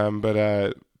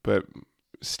 But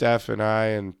Steph and I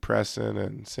and Preston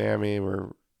and Sammy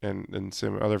and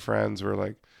some other friends were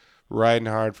like riding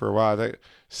hard for a while.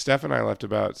 Steph and I left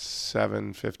about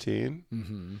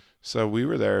 7:15, so we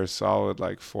were there a solid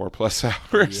like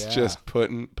 4+ hours, just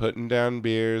putting down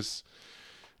beers,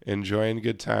 enjoying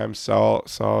good times. Saw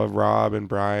Rob and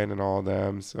Brian and all of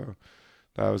them, so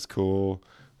that was cool.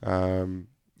 It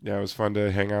was fun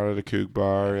to hang out at a kook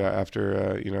bar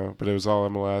after but it was all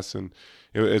MLS, and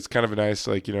it's kind of a nice,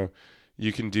 like,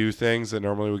 you can do things that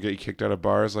normally would get you kicked out of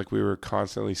bars. Like we were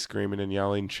constantly screaming and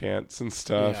yelling chants and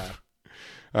stuff.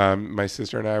 My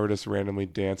sister and I were just randomly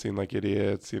dancing like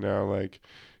idiots, someone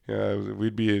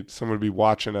would be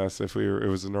watching us if it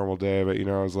was a normal day, but it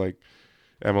was like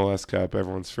MLS Cup,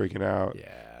 everyone's freaking out.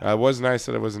 It was nice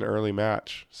that it was an early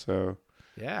match, so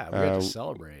we got to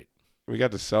celebrate. We got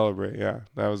to celebrate, yeah.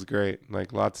 That was great.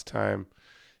 Like lots of time.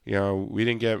 We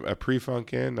didn't get a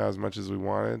pre-funk in, not as much as we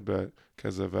wanted, but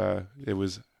because of it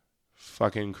was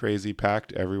fucking crazy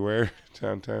packed everywhere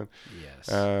downtown. Yes.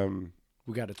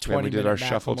 We got a 20-minute we did our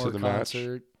shuffle to the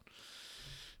concert.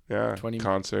 Yeah,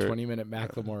 20-minute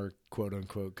Macklemore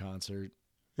quote-unquote concert.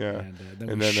 Yeah. And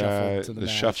then we shuffled to the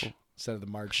match shuffle instead of the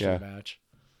march to the match.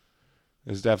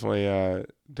 It's definitely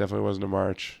wasn't a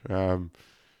march.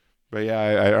 But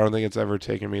yeah, I don't think it's ever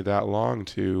taken me that long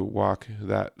to walk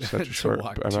such a short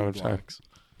amount of time.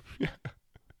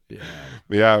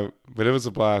 But it was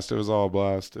a blast. It was all a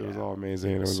blast. It was all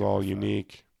amazing. It was all fun.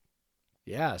 Unique.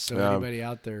 Yeah. So anybody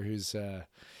out there who's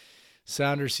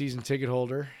Sounder season ticket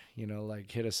holder,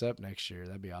 hit us up next year.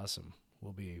 That'd be awesome.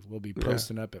 We'll be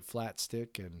posting up at Flat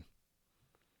Stick, and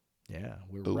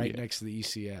we're right next to the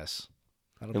ECS.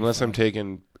 Unless I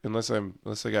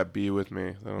got B with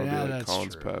me, then it'll be like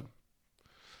Collins Pub.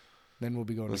 Then we'll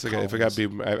be going to Collins. If I got B,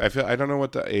 I don't know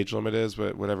what the age limit is,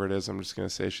 but whatever it is, I'm just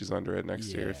gonna say she's under it next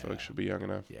year. I feel like she'll be young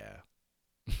enough. Yeah.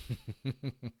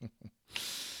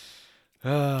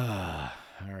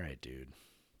 All right, dude.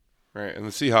 Right, and the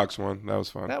Seahawks won. That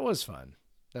was fun. That was fun.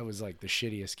 That was like the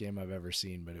shittiest game I've ever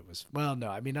seen, but it was no,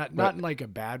 I mean not in like a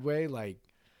bad way, like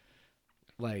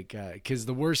because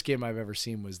the worst game I've ever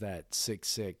seen was that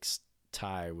 6-6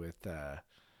 tie with.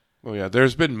 Well, yeah,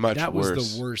 there's been much that worse.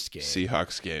 Was the worst game.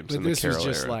 Seahawks games but in the Carroll era. This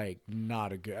was just era. like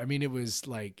not a good. I mean, it was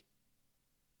like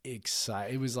It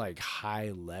was like high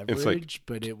leverage, it's like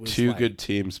but it was two like good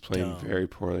teams playing very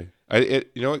poorly.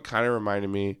 It kind of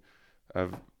reminded me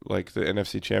of like the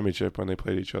NFC Championship when they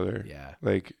played each other. Yeah,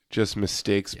 like just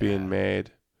mistakes being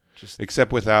made,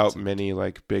 except without many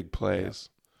like big plays.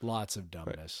 Lots of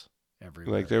dumbness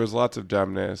everywhere. Like there was lots of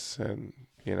dumbness, and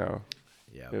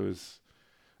it was.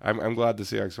 I'm glad the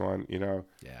Seahawks won.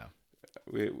 Yeah.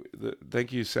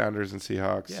 Thank you, Sounders and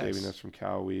Seahawks, saving us from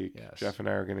Cal Week. Yes. Jeff and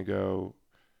I are gonna go.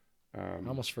 I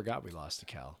almost forgot we lost to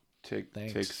Cal. Take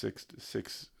sick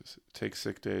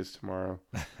days tomorrow.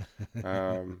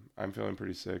 I'm feeling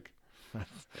pretty sick.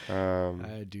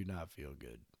 I do not feel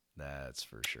good. That's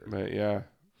for sure. But yeah.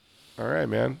 All right,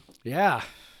 man. Yeah.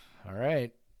 All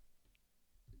right.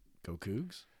 Go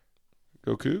Cougs.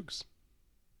 Go Cougs.